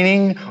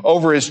reigning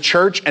over his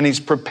church and he's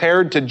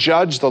prepared to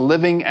judge the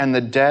living and the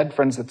dead.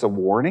 Friends, that's a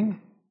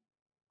warning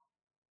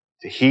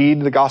to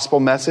heed the gospel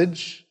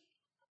message.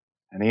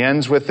 And he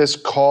ends with this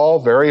call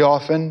very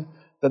often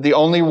that the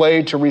only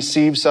way to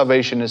receive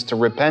salvation is to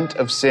repent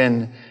of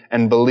sin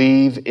and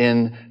believe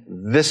in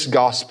this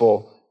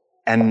gospel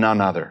and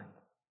none other.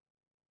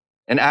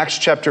 In Acts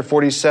chapter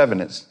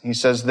 47, he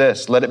says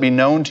this, "Let it be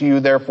known to you,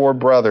 therefore,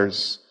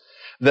 brothers,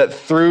 that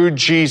through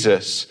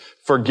Jesus,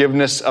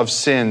 forgiveness of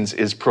sins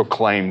is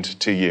proclaimed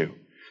to you."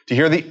 To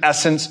hear the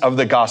essence of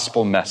the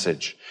gospel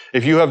message.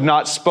 If you have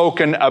not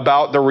spoken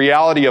about the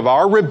reality of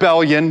our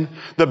rebellion,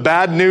 the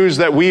bad news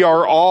that we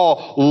are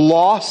all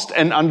lost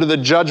and under the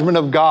judgment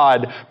of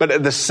God, but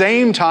at the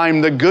same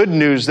time, the good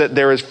news that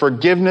there is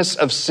forgiveness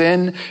of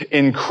sin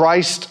in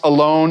Christ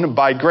alone,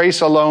 by grace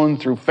alone,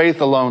 through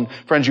faith alone,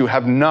 friends, you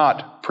have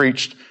not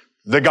preached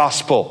the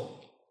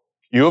gospel.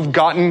 You have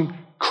gotten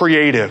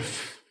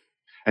creative,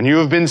 and you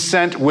have been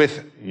sent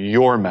with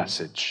your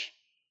message,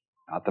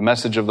 not the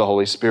message of the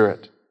Holy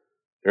Spirit.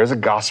 There's a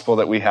gospel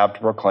that we have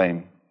to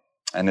proclaim.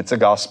 And it's a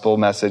gospel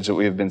message that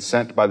we have been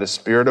sent by the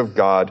Spirit of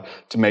God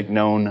to make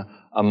known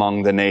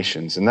among the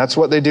nations. And that's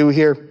what they do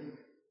here.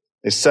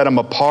 They set them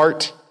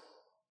apart.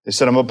 They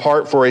set them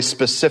apart for a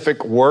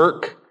specific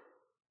work.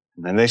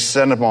 And then they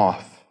send them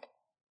off.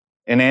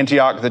 In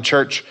Antioch, the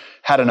church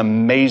had an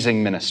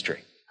amazing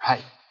ministry.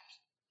 Right?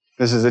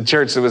 This is a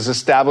church that was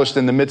established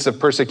in the midst of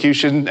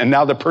persecution, and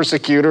now the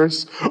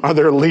persecutors are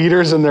their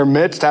leaders in their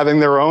midst, having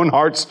their own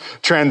hearts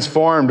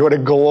transformed. What a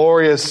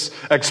glorious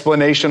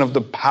explanation of the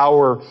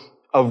power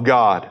of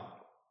God.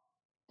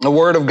 The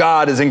Word of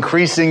God is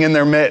increasing in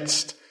their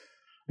midst.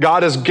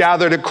 God has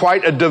gathered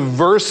quite a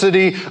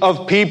diversity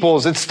of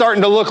peoples. It's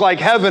starting to look like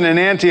heaven in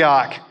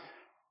Antioch.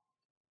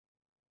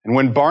 And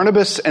when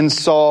Barnabas and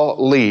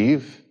Saul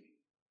leave,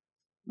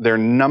 their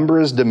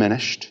number is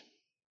diminished.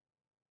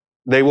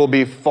 They will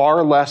be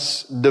far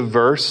less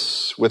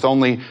diverse, with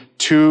only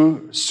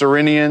 2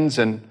 Cyrenians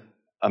and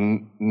a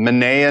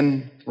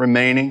Manaen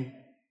remaining.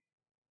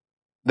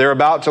 They're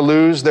about to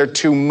lose their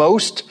 2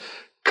 most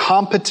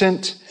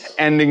competent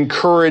and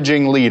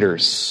encouraging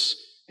leaders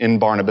in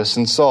Barnabas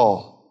and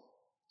Saul.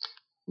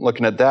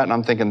 Looking at that and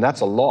I'm thinking, that's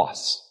a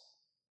loss.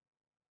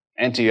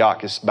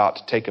 Antioch is about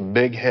to take a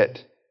big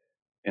hit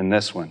in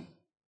this one.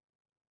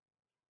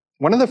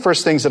 One of the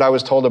first things that I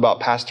was told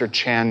about Pastor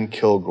Chan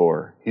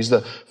Kilgore, he's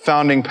the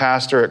founding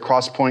pastor at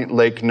Crosspoint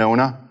Lake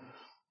Nona,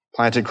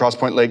 planted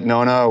Crosspoint Lake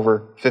Nona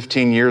over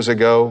 15 years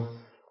ago.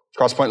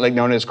 Crosspoint Lake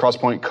Nona is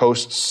Crosspoint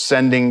Coast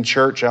Sending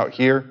Church out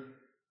here.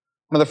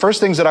 One of the first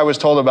things that I was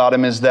told about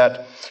him is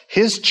that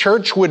his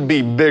church would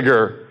be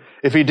bigger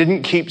if he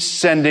didn't keep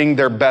sending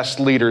their best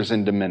leaders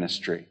into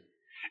ministry.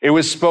 It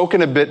was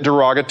spoken a bit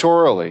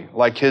derogatorily,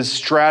 like his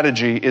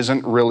strategy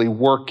isn't really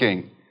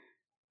working.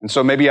 And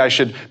so maybe I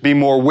should be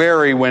more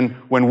wary when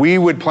we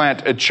would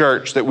plant a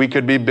church, that we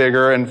could be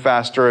bigger and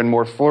faster and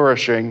more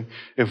flourishing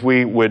if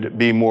we would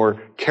be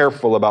more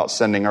careful about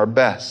sending our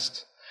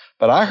best.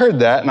 But I heard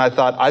that and I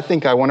thought, I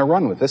think I want to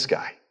run with this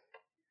guy.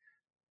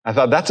 I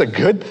thought that's a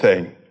good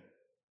thing.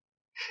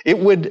 It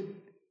would,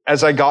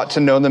 as I got to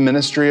know the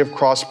ministry of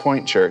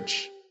Crosspoint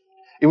Church,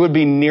 it would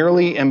be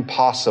nearly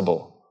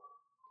impossible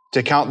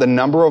to count the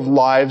number of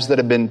lives that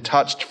have been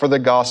touched for the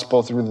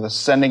gospel through the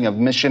sending of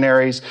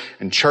missionaries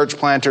and church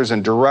planters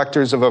and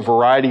directors of a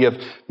variety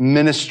of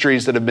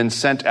ministries that have been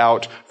sent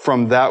out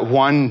from that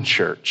one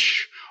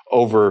church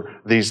over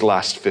these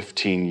last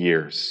 15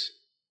 years.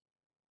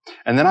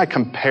 And then I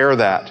compare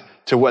that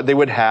to what they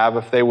would have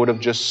if they would have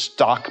just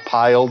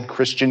stockpiled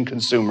Christian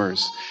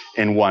consumers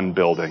in one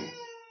building.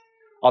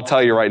 I'll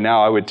tell you right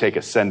now, I would take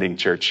a sending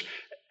church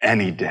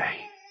any day.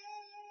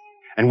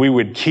 And we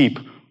would keep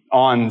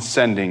on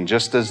sending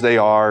just as they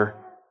are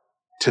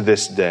to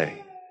this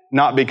day.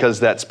 Not because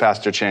that's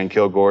Pastor Chan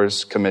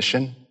Kilgore's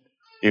commission,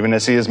 even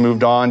as he has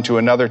moved on to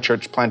another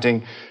church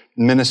planting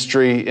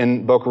ministry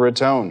in Boca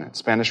Raton at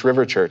Spanish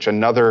River Church,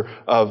 another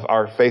of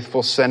our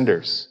faithful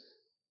senders.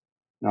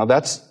 Now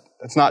that's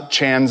not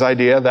Chan's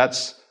idea,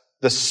 that's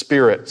the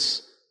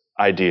Spirit's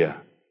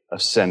idea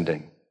of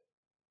sending.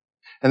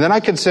 And then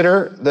I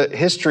consider the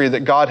history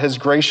that God has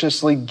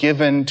graciously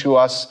given to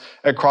us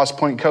at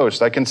Crosspoint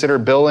Coast. I consider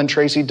Bill and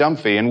Tracy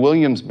Dunphy in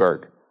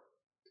Williamsburg.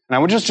 And I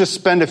would just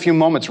spend a few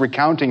moments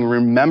recounting,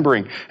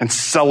 remembering, and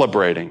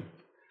celebrating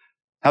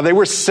how they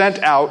were sent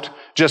out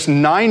just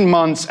 9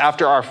 months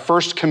after our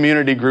first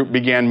community group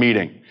began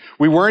meeting.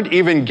 We weren't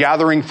even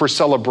gathering for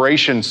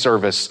celebration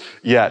service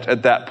yet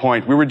at that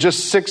point. We were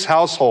just 6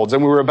 households,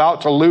 and we were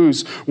about to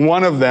lose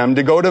one of them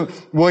to go to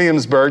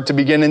Williamsburg to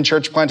begin in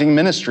church planting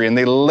ministry, and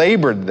they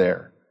labored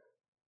there.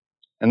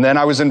 And then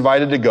I was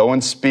invited to go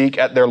and speak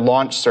at their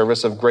launch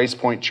service of Grace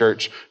Point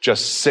Church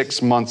just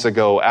 6 months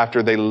ago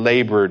after they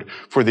labored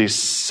for these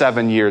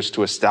 7 years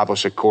to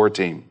establish a core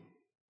team.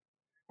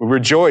 We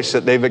rejoice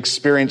that they've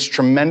experienced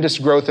tremendous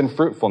growth and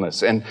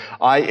fruitfulness. And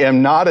I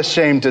am not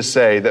ashamed to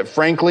say that,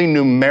 frankly,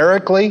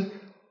 numerically,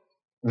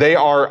 they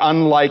are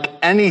unlike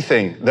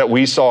anything that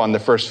we saw in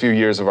the first few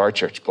years of our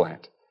church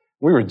plant.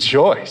 We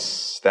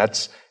rejoice.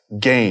 That's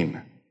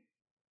gain.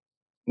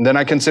 And then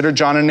I consider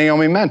John and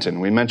Naomi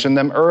Menton. We mentioned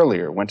them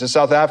earlier. Went to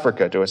South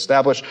Africa to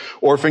establish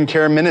orphan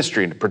care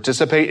ministry and to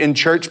participate in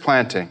church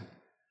planting.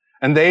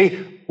 And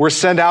they were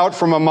sent out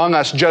from among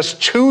us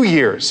just 2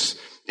 years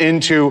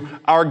into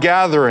our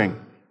gathering.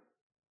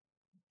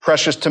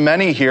 Precious to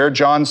many here,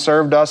 John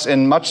served us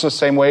in much the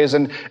same way as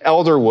an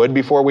elder would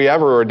before we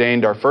ever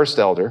ordained our first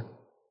elder.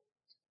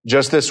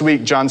 Just this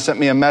week, John sent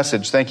me a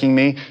message thanking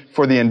me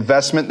for the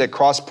investment that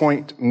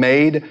Crosspoint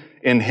made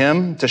in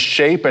him to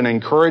shape and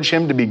encourage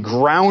him to be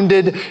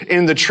grounded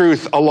in the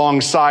truth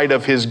alongside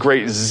of his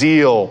great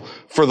zeal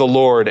for the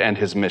Lord and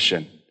his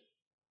mission.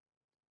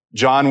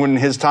 John, when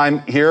his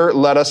time here,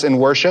 led us in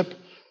worship.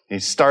 He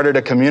started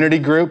a community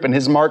group, and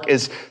his mark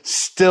is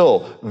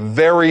still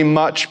very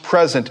much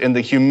present in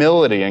the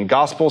humility and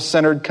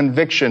gospel-centered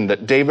conviction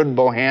that David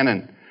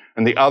Bohannon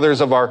and the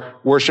others of our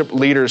worship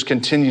leaders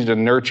continue to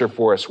nurture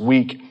for us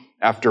week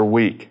after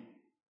week.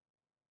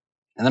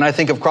 And then I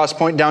think of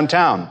Crosspoint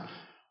Downtown,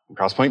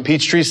 Crosspoint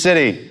Peachtree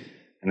City,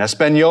 and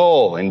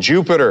Espanol, and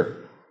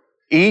Jupiter,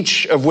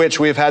 each of which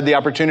we have had the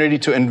opportunity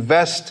to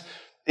invest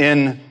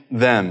in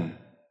them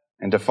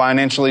and to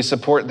financially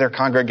support their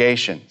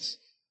congregations.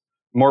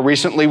 More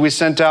recently, we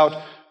sent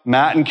out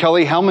Matt and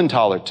Kelly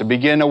Helmenthaler to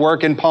begin a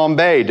work in Palm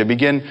Bay, to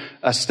begin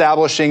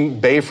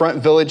establishing Bayfront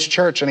Village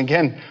Church. And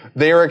again,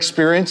 they are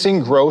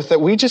experiencing growth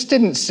that we just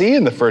didn't see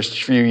in the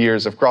first few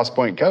years of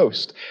Crosspoint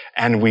Coast.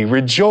 And we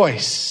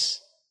rejoice.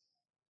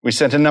 We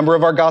sent a number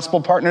of our gospel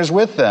partners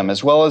with them,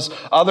 as well as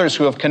others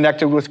who have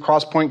connected with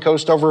Crosspoint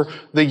Coast over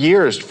the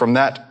years from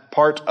that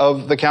part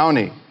of the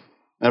county.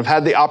 And I've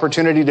had the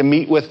opportunity to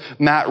meet with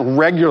Matt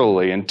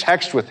regularly and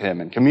text with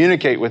him and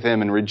communicate with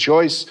him and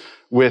rejoice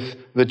with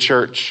the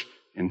church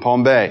in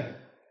Palm Bay.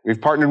 We've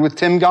partnered with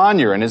Tim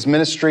Gagner and his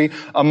ministry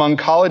among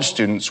college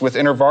students with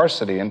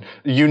InterVarsity. And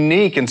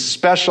unique and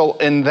special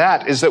in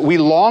that is that we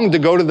long to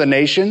go to the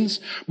nations,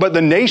 but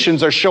the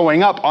nations are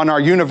showing up on our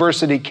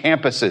university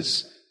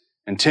campuses.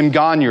 And Tim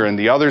Gagner and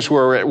the others who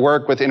are at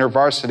work with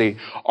InterVarsity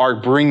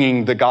are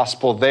bringing the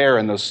gospel there,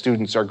 and those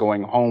students are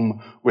going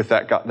home with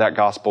that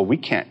gospel. We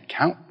can't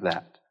count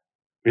that.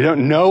 We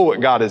don't know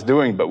what God is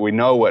doing, but we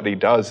know what he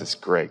does is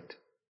great.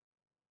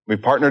 We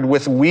partnered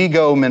with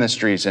WeGo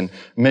Ministries and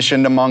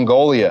Mission to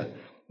Mongolia,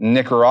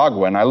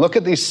 Nicaragua. And I look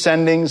at these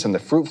sendings and the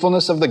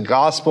fruitfulness of the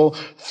gospel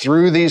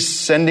through these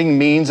sending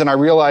means, and I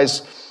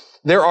realize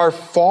there are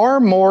far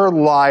more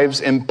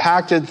lives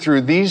impacted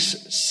through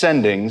these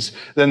sendings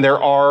than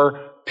there are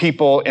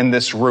people in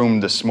this room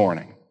this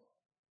morning.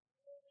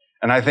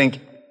 And I think,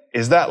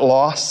 is that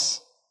loss?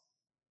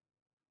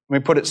 Let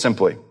me put it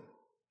simply.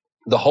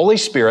 The Holy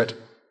Spirit,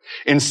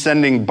 in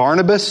sending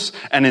Barnabas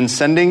and in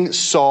sending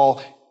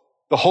Saul,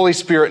 the Holy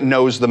Spirit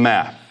knows the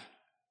math.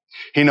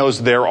 He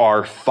knows there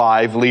are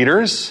 5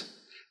 leaders,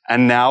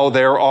 and now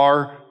there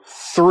are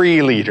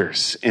 3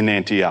 leaders in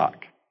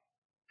Antioch.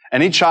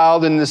 Any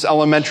child in this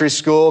elementary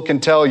school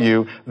can tell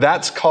you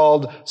that's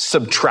called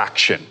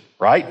subtraction,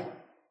 right?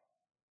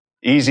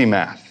 Easy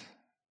math.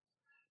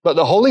 But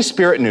the Holy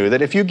Spirit knew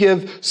that if you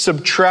give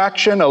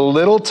subtraction a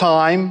little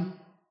time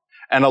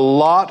and a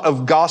lot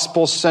of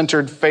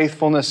gospel-centered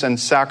faithfulness and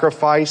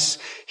sacrifice,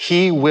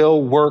 he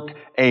will work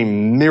a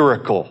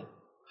miracle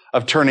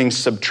of turning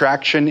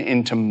subtraction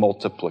into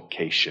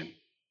multiplication.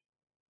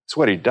 That's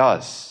what he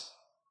does.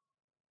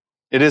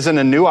 It isn't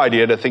a new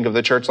idea to think of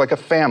the church like a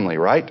family,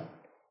 right?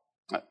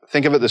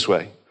 Think of it this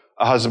way.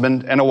 A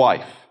husband and a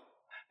wife.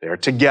 They are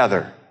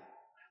together.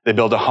 They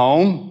build a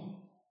home.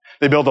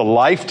 They build a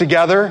life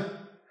together.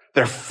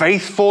 They're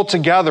faithful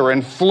together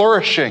and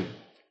flourishing.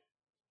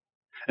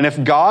 And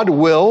if God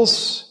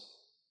wills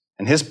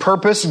and his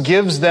purpose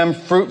gives them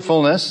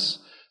fruitfulness,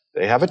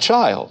 they have a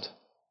child.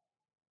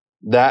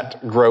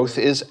 That growth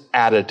is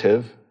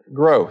additive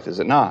growth, is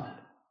it not?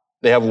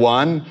 They have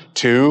 1,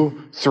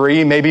 2,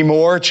 3, maybe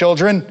more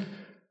children.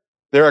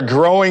 They're a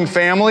growing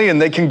family,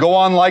 and they can go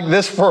on like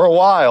this for a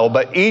while,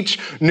 but each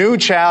new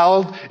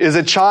child is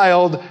a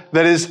child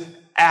that is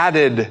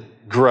added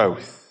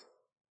growth.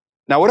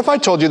 Now, what if I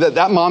told you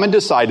that mom and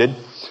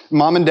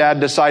dad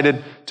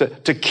decided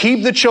to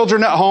keep the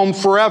children at home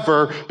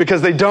forever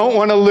because they don't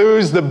want to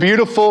lose the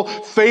beautiful,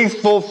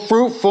 faithful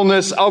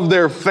fruitfulness of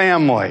their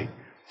family?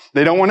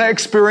 They don't want to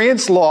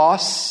experience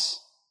loss.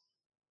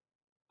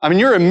 I mean,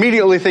 you're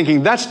immediately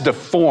thinking, that's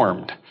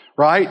deformed,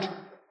 right?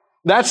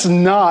 That's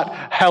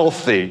not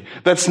healthy.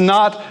 That's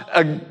not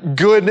a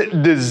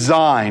good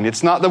design.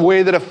 It's not the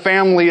way that a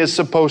family is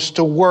supposed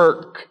to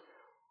work.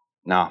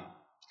 No.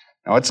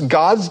 Now, it's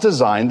God's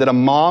design that a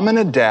mom and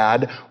a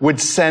dad would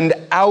send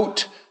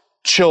out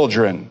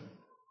children.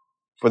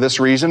 For this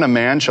reason, a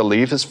man shall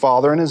leave his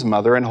father and his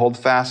mother and hold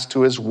fast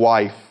to his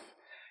wife.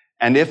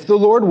 And if the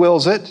Lord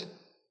wills it,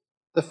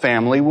 the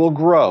family will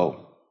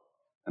grow.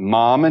 And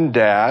mom and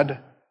dad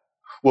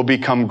will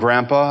become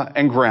grandpa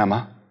and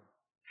grandma.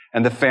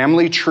 And the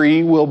family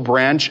tree will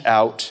branch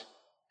out.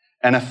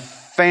 And a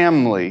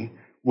family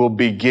will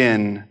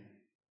begin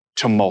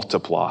to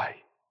multiply.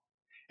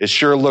 It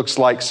sure looks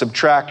like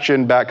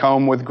subtraction back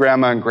home with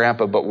grandma and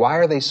grandpa, but why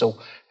are they so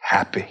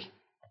happy?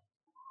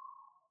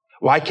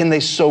 Why can they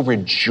so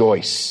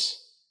rejoice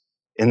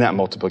in that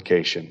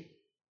multiplication?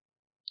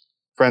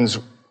 Friends,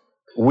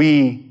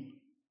 we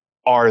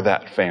are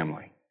that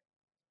family.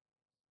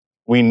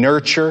 We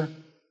nurture,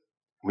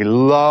 we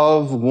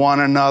love one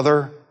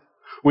another,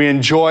 we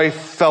enjoy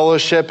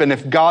fellowship, and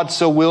if God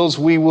so wills,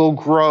 we will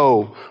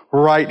grow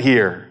right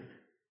here.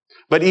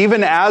 But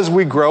even as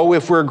we grow,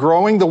 if we're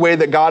growing the way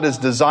that God has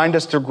designed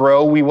us to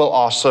grow, we will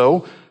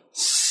also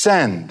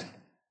send.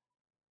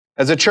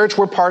 As a church,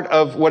 we're part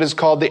of what is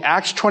called the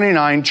Acts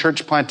 29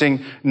 Church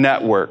Planting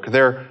Network.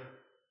 Their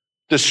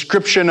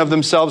description of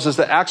themselves is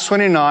that Acts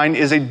 29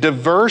 is a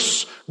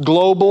diverse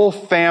global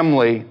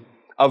family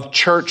of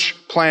church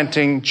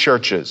planting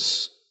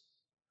churches.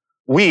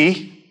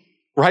 We,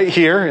 right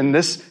here in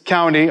this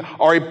county,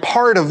 are a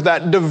part of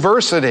that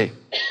diversity.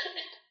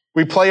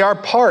 We play our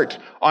part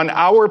on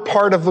our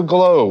part of the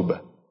globe.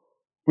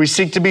 We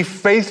seek to be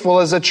faithful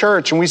as a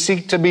church, and we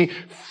seek to be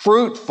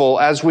fruitful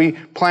as we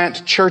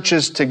plant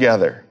churches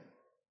together.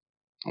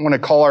 I want to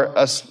call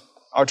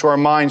to our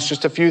minds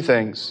just a few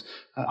things.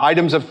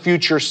 Items of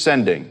future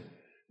sending.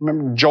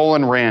 Remember Joel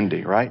and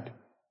Randy, right?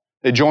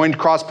 They joined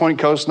Crosspoint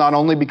Coast not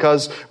only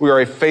because we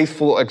are a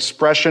faithful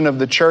expression of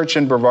the church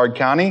in Brevard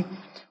County,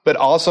 but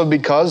also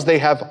because they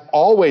have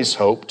always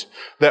hoped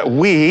that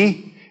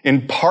we,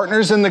 in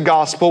Partners in the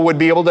Gospel, would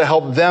be able to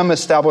help them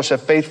establish a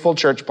faithful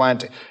church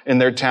plant in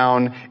their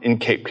town in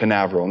Cape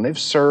Canaveral. And they've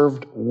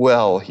served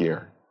well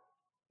here.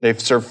 They've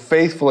served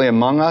faithfully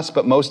among us,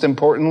 but most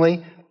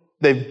importantly,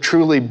 they've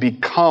truly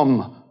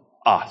become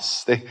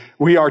us.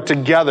 We are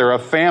together a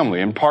family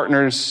and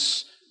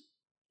partners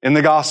in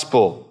the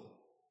gospel.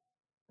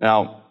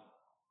 Now,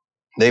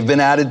 they've been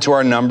added to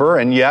our number,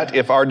 and yet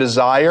if our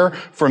desire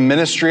for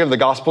ministry of the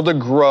gospel to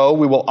grow,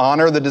 we will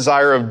honor the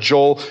desire of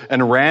Joel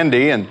and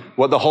Randy and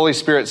what the Holy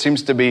Spirit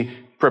seems to be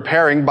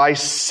preparing by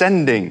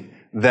sending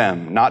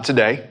them. Not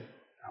today.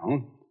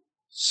 No.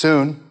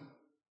 Soon.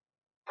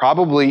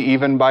 Probably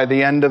even by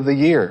the end of the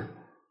year.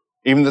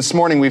 Even this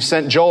morning, we've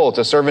sent Joel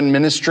to serve in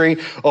ministry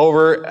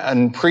over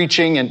and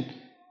preaching in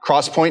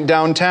Crosspoint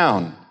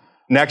downtown.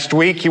 Next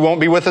week, he won't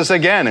be with us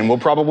again, and we'll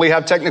probably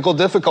have technical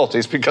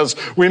difficulties because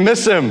we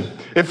miss him.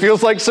 It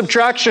feels like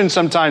subtraction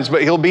sometimes,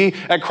 but he'll be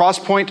at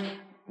Crosspoint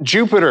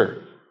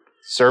Jupiter,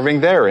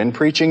 serving there and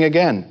preaching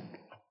again.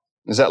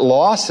 Is that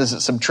loss? Is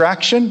it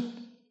subtraction?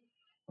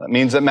 That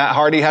means that Matt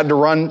Hardy had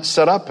to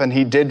set up, and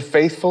he did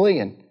faithfully.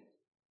 And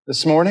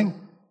this morning,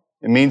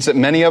 it means that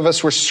many of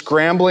us were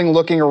scrambling,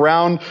 looking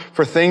around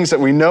for things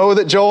that we know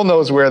that Joel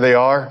knows where they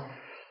are.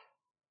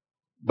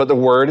 But the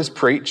word is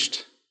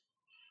preached.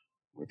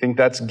 We think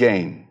that's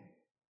gain.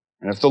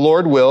 And if the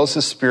Lord wills,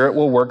 His Spirit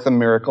will work the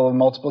miracle of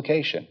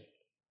multiplication.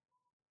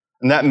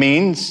 And that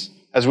means,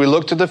 as we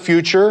look to the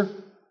future,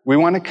 we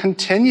want to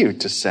continue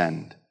to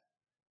send.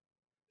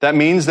 That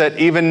means that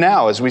even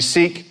now, as we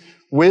seek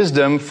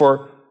wisdom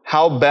for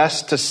how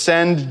best to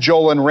send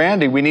Joel and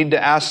Randy, we need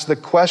to ask the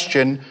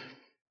question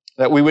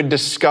that we would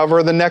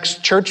discover the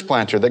next church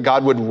planter that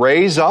God would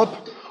raise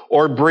up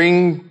or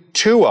bring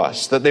to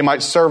us, that they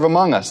might serve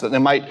among us, that they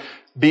might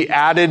be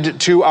added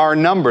to our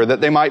number,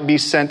 that they might be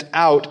sent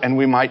out, and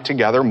we might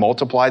together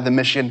multiply the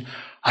mission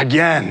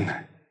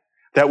again,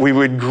 that we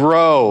would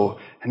grow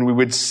and we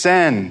would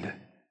send,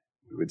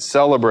 we would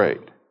celebrate.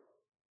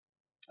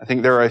 I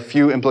think there are a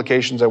few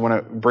implications I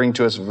want to bring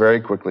to us very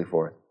quickly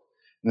for it.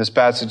 In this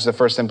passage, the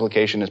first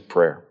implication is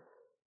prayer.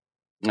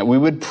 That we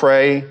would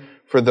pray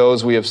for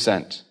those we have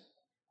sent.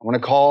 I want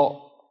to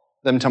call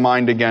them to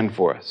mind again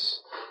for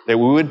us. That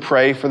we would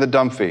pray for the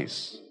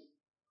Dumfries.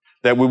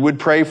 That we would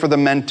pray for the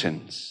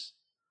Mentons.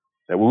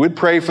 That we would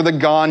pray for the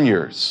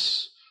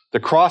Gonyers, the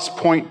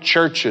Crosspoint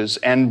churches,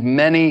 and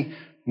many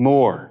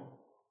more.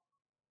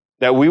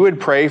 That we would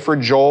pray for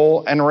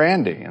Joel and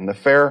Randy and the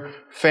Fair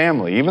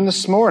family, even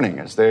this morning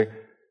as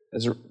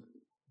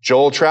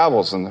Joel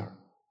travels and the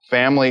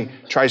family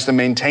tries to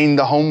maintain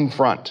the home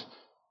front.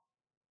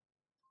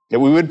 That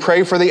we would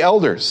pray for the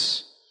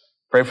elders.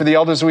 Pray for the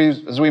elders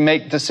as we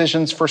make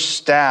decisions for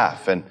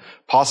staff and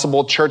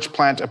possible church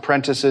plant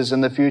apprentices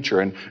in the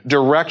future and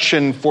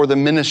direction for the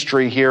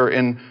ministry here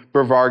in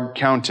Brevard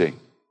County.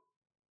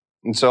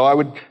 And so I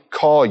would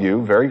call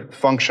you very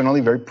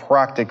functionally, very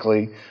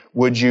practically,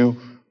 would you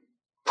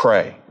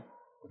pray?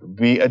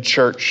 Be a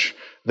church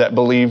that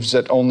believes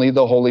that only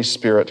the Holy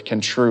Spirit can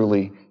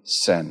truly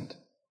send.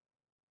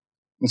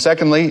 And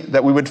secondly,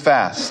 that we would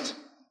fast.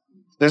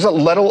 There's a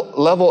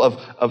level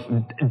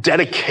of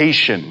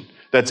dedication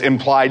that's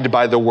implied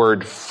by the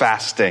word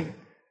fasting.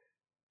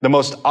 The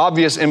most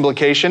obvious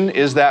implication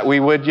is that we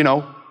would,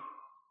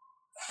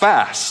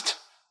 fast.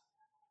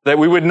 That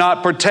we would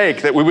not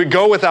partake, that we would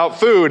go without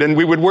food, and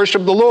we would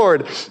worship the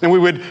Lord, and we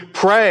would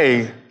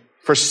pray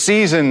for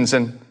seasons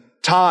and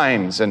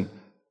times, and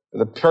for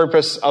the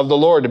purpose of the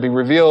Lord to be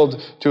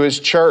revealed to His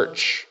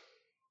church.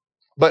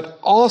 But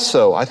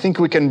also, I think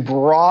we can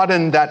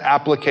broaden that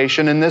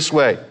application in this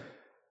way,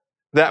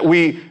 that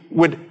we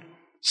would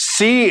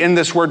see in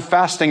this word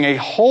fasting a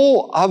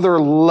whole other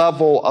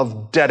level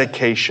of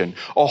dedication,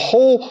 a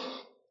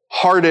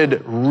wholehearted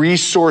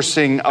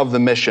resourcing of the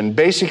mission.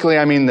 Basically,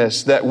 I mean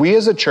this, that we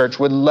as a church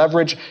would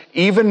leverage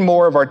even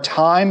more of our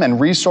time and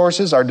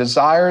resources, our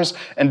desires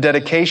and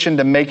dedication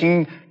to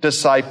making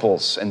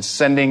disciples and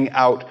sending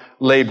out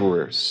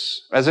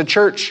laborers. As a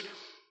church,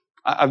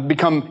 I've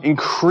become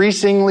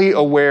increasingly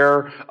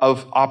aware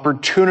of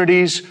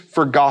opportunities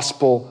for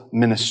gospel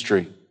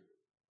ministry.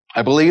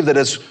 I believe that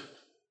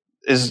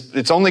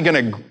it's only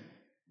going to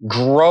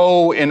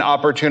grow in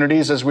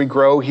opportunities as we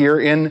grow here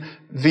in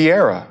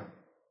Viera.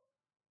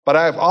 But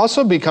I've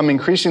also become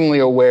increasingly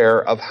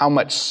aware of how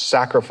much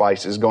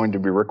sacrifice is going to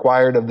be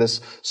required of this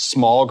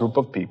small group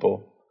of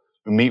people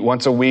who meet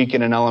once a week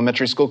in an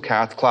elementary school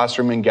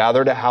classroom and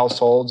gather to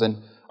households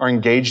and are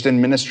engaged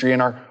in ministry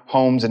in our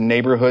homes and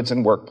neighborhoods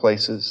and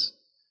workplaces.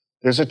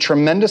 There's a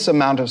tremendous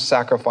amount of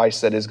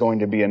sacrifice that is going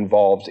to be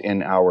involved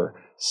in our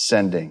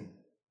sending.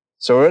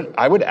 So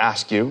I would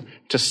ask you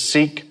to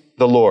seek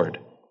the Lord.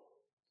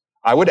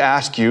 I would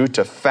ask you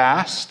to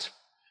fast,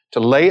 to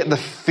lay at the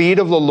feet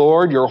of the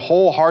Lord your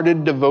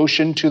wholehearted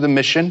devotion to the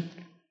mission.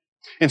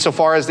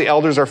 Insofar as the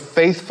elders are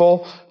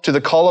faithful to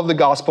the call of the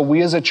gospel,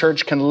 we as a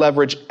church can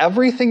leverage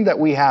everything that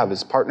we have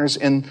as partners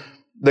in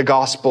the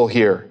gospel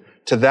here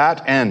to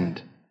that end,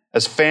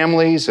 as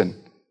families, and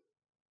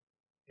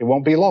it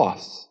won't be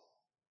loss.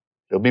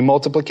 There'll be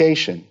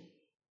multiplication.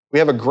 We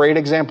have a great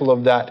example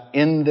of that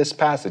in this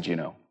passage,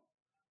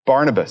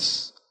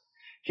 Barnabas.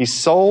 He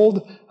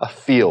sold a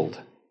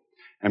field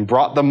and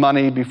brought the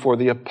money before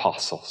the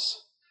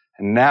apostles.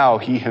 And now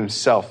he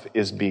himself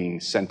is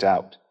being sent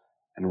out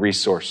and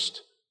resourced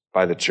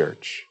by the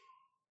church.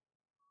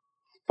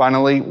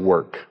 Finally,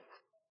 work.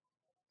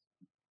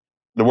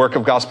 The work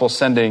of gospel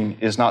sending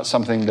is not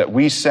something that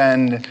we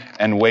send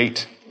and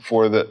wait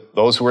for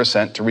those who are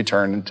sent to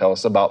return and tell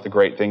us about the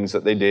great things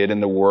that they did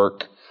in the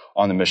work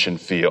on the mission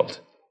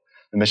field.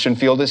 The mission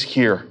field is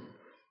here.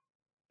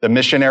 The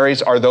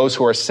missionaries are those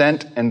who are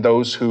sent and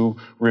those who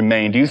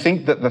remain. Do you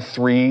think that the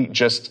three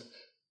just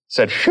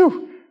said,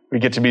 phew, we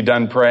get to be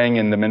done praying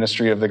in the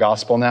ministry of the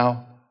gospel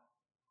now?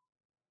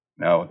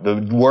 No, the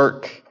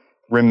work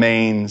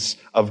remains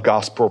of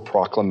gospel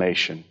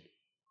proclamation.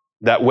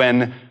 That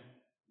when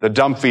the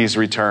Dumfries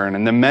return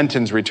and the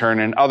Mentons return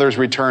and others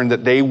return,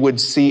 that they would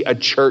see a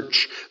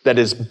church that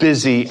is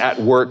busy at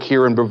work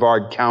here in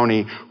Brevard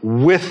County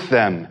with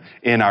them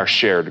in our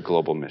shared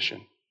global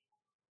mission.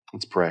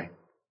 Let's pray.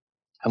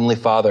 Heavenly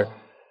Father,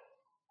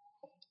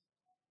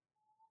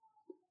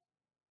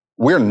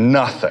 we're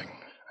nothing.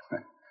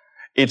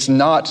 It's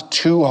not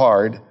too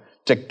hard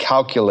to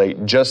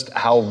calculate just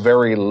how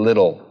very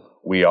little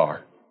we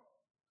are.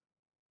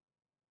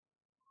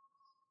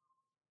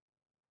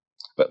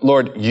 But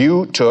Lord,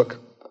 you took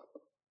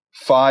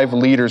 5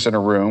 leaders in a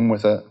room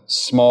with a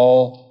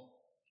small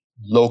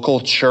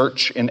local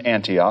church in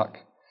Antioch.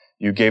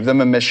 You gave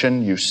them a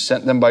mission. You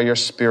sent them by your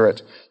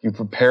Spirit. You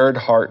prepared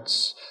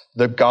hearts.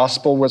 The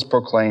gospel was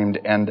proclaimed,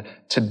 and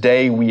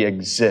today we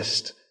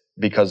exist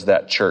because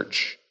that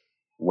church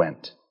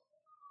went.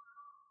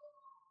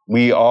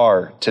 We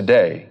are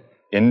today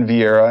in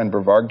Viera and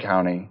Brevard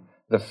County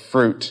the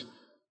fruit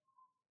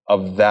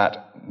of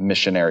that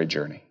missionary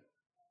journey.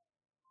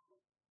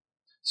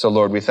 So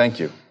Lord, we thank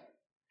you.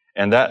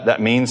 And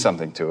that means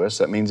something to us.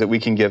 That means that we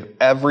can give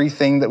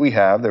everything that we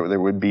have, that there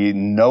would be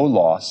no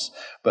loss.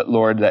 But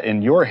Lord, that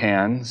in your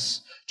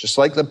hands, just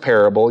like the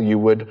parable, you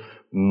would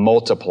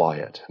multiply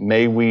it.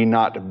 May we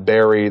not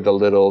bury the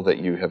little that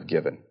you have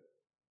given.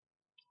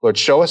 Lord,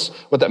 show us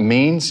what that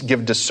means.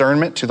 Give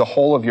discernment to the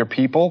whole of your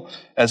people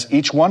as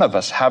each one of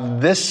us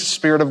have this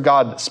Spirit of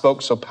God that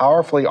spoke so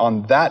powerfully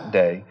on that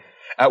day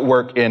at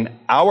work in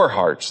our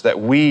hearts, that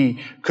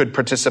we could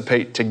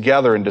participate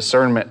together in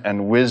discernment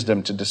and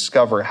wisdom to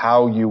discover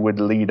how you would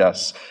lead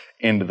us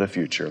into the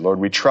future. Lord,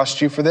 we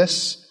trust you for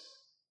this,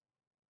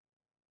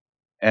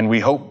 and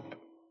we hope,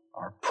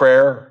 our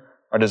prayer,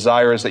 our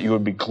desire is that you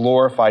would be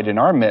glorified in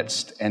our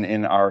midst and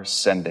in our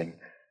sending.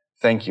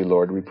 Thank you,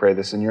 Lord. We pray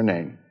this in your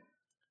name.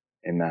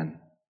 Amen.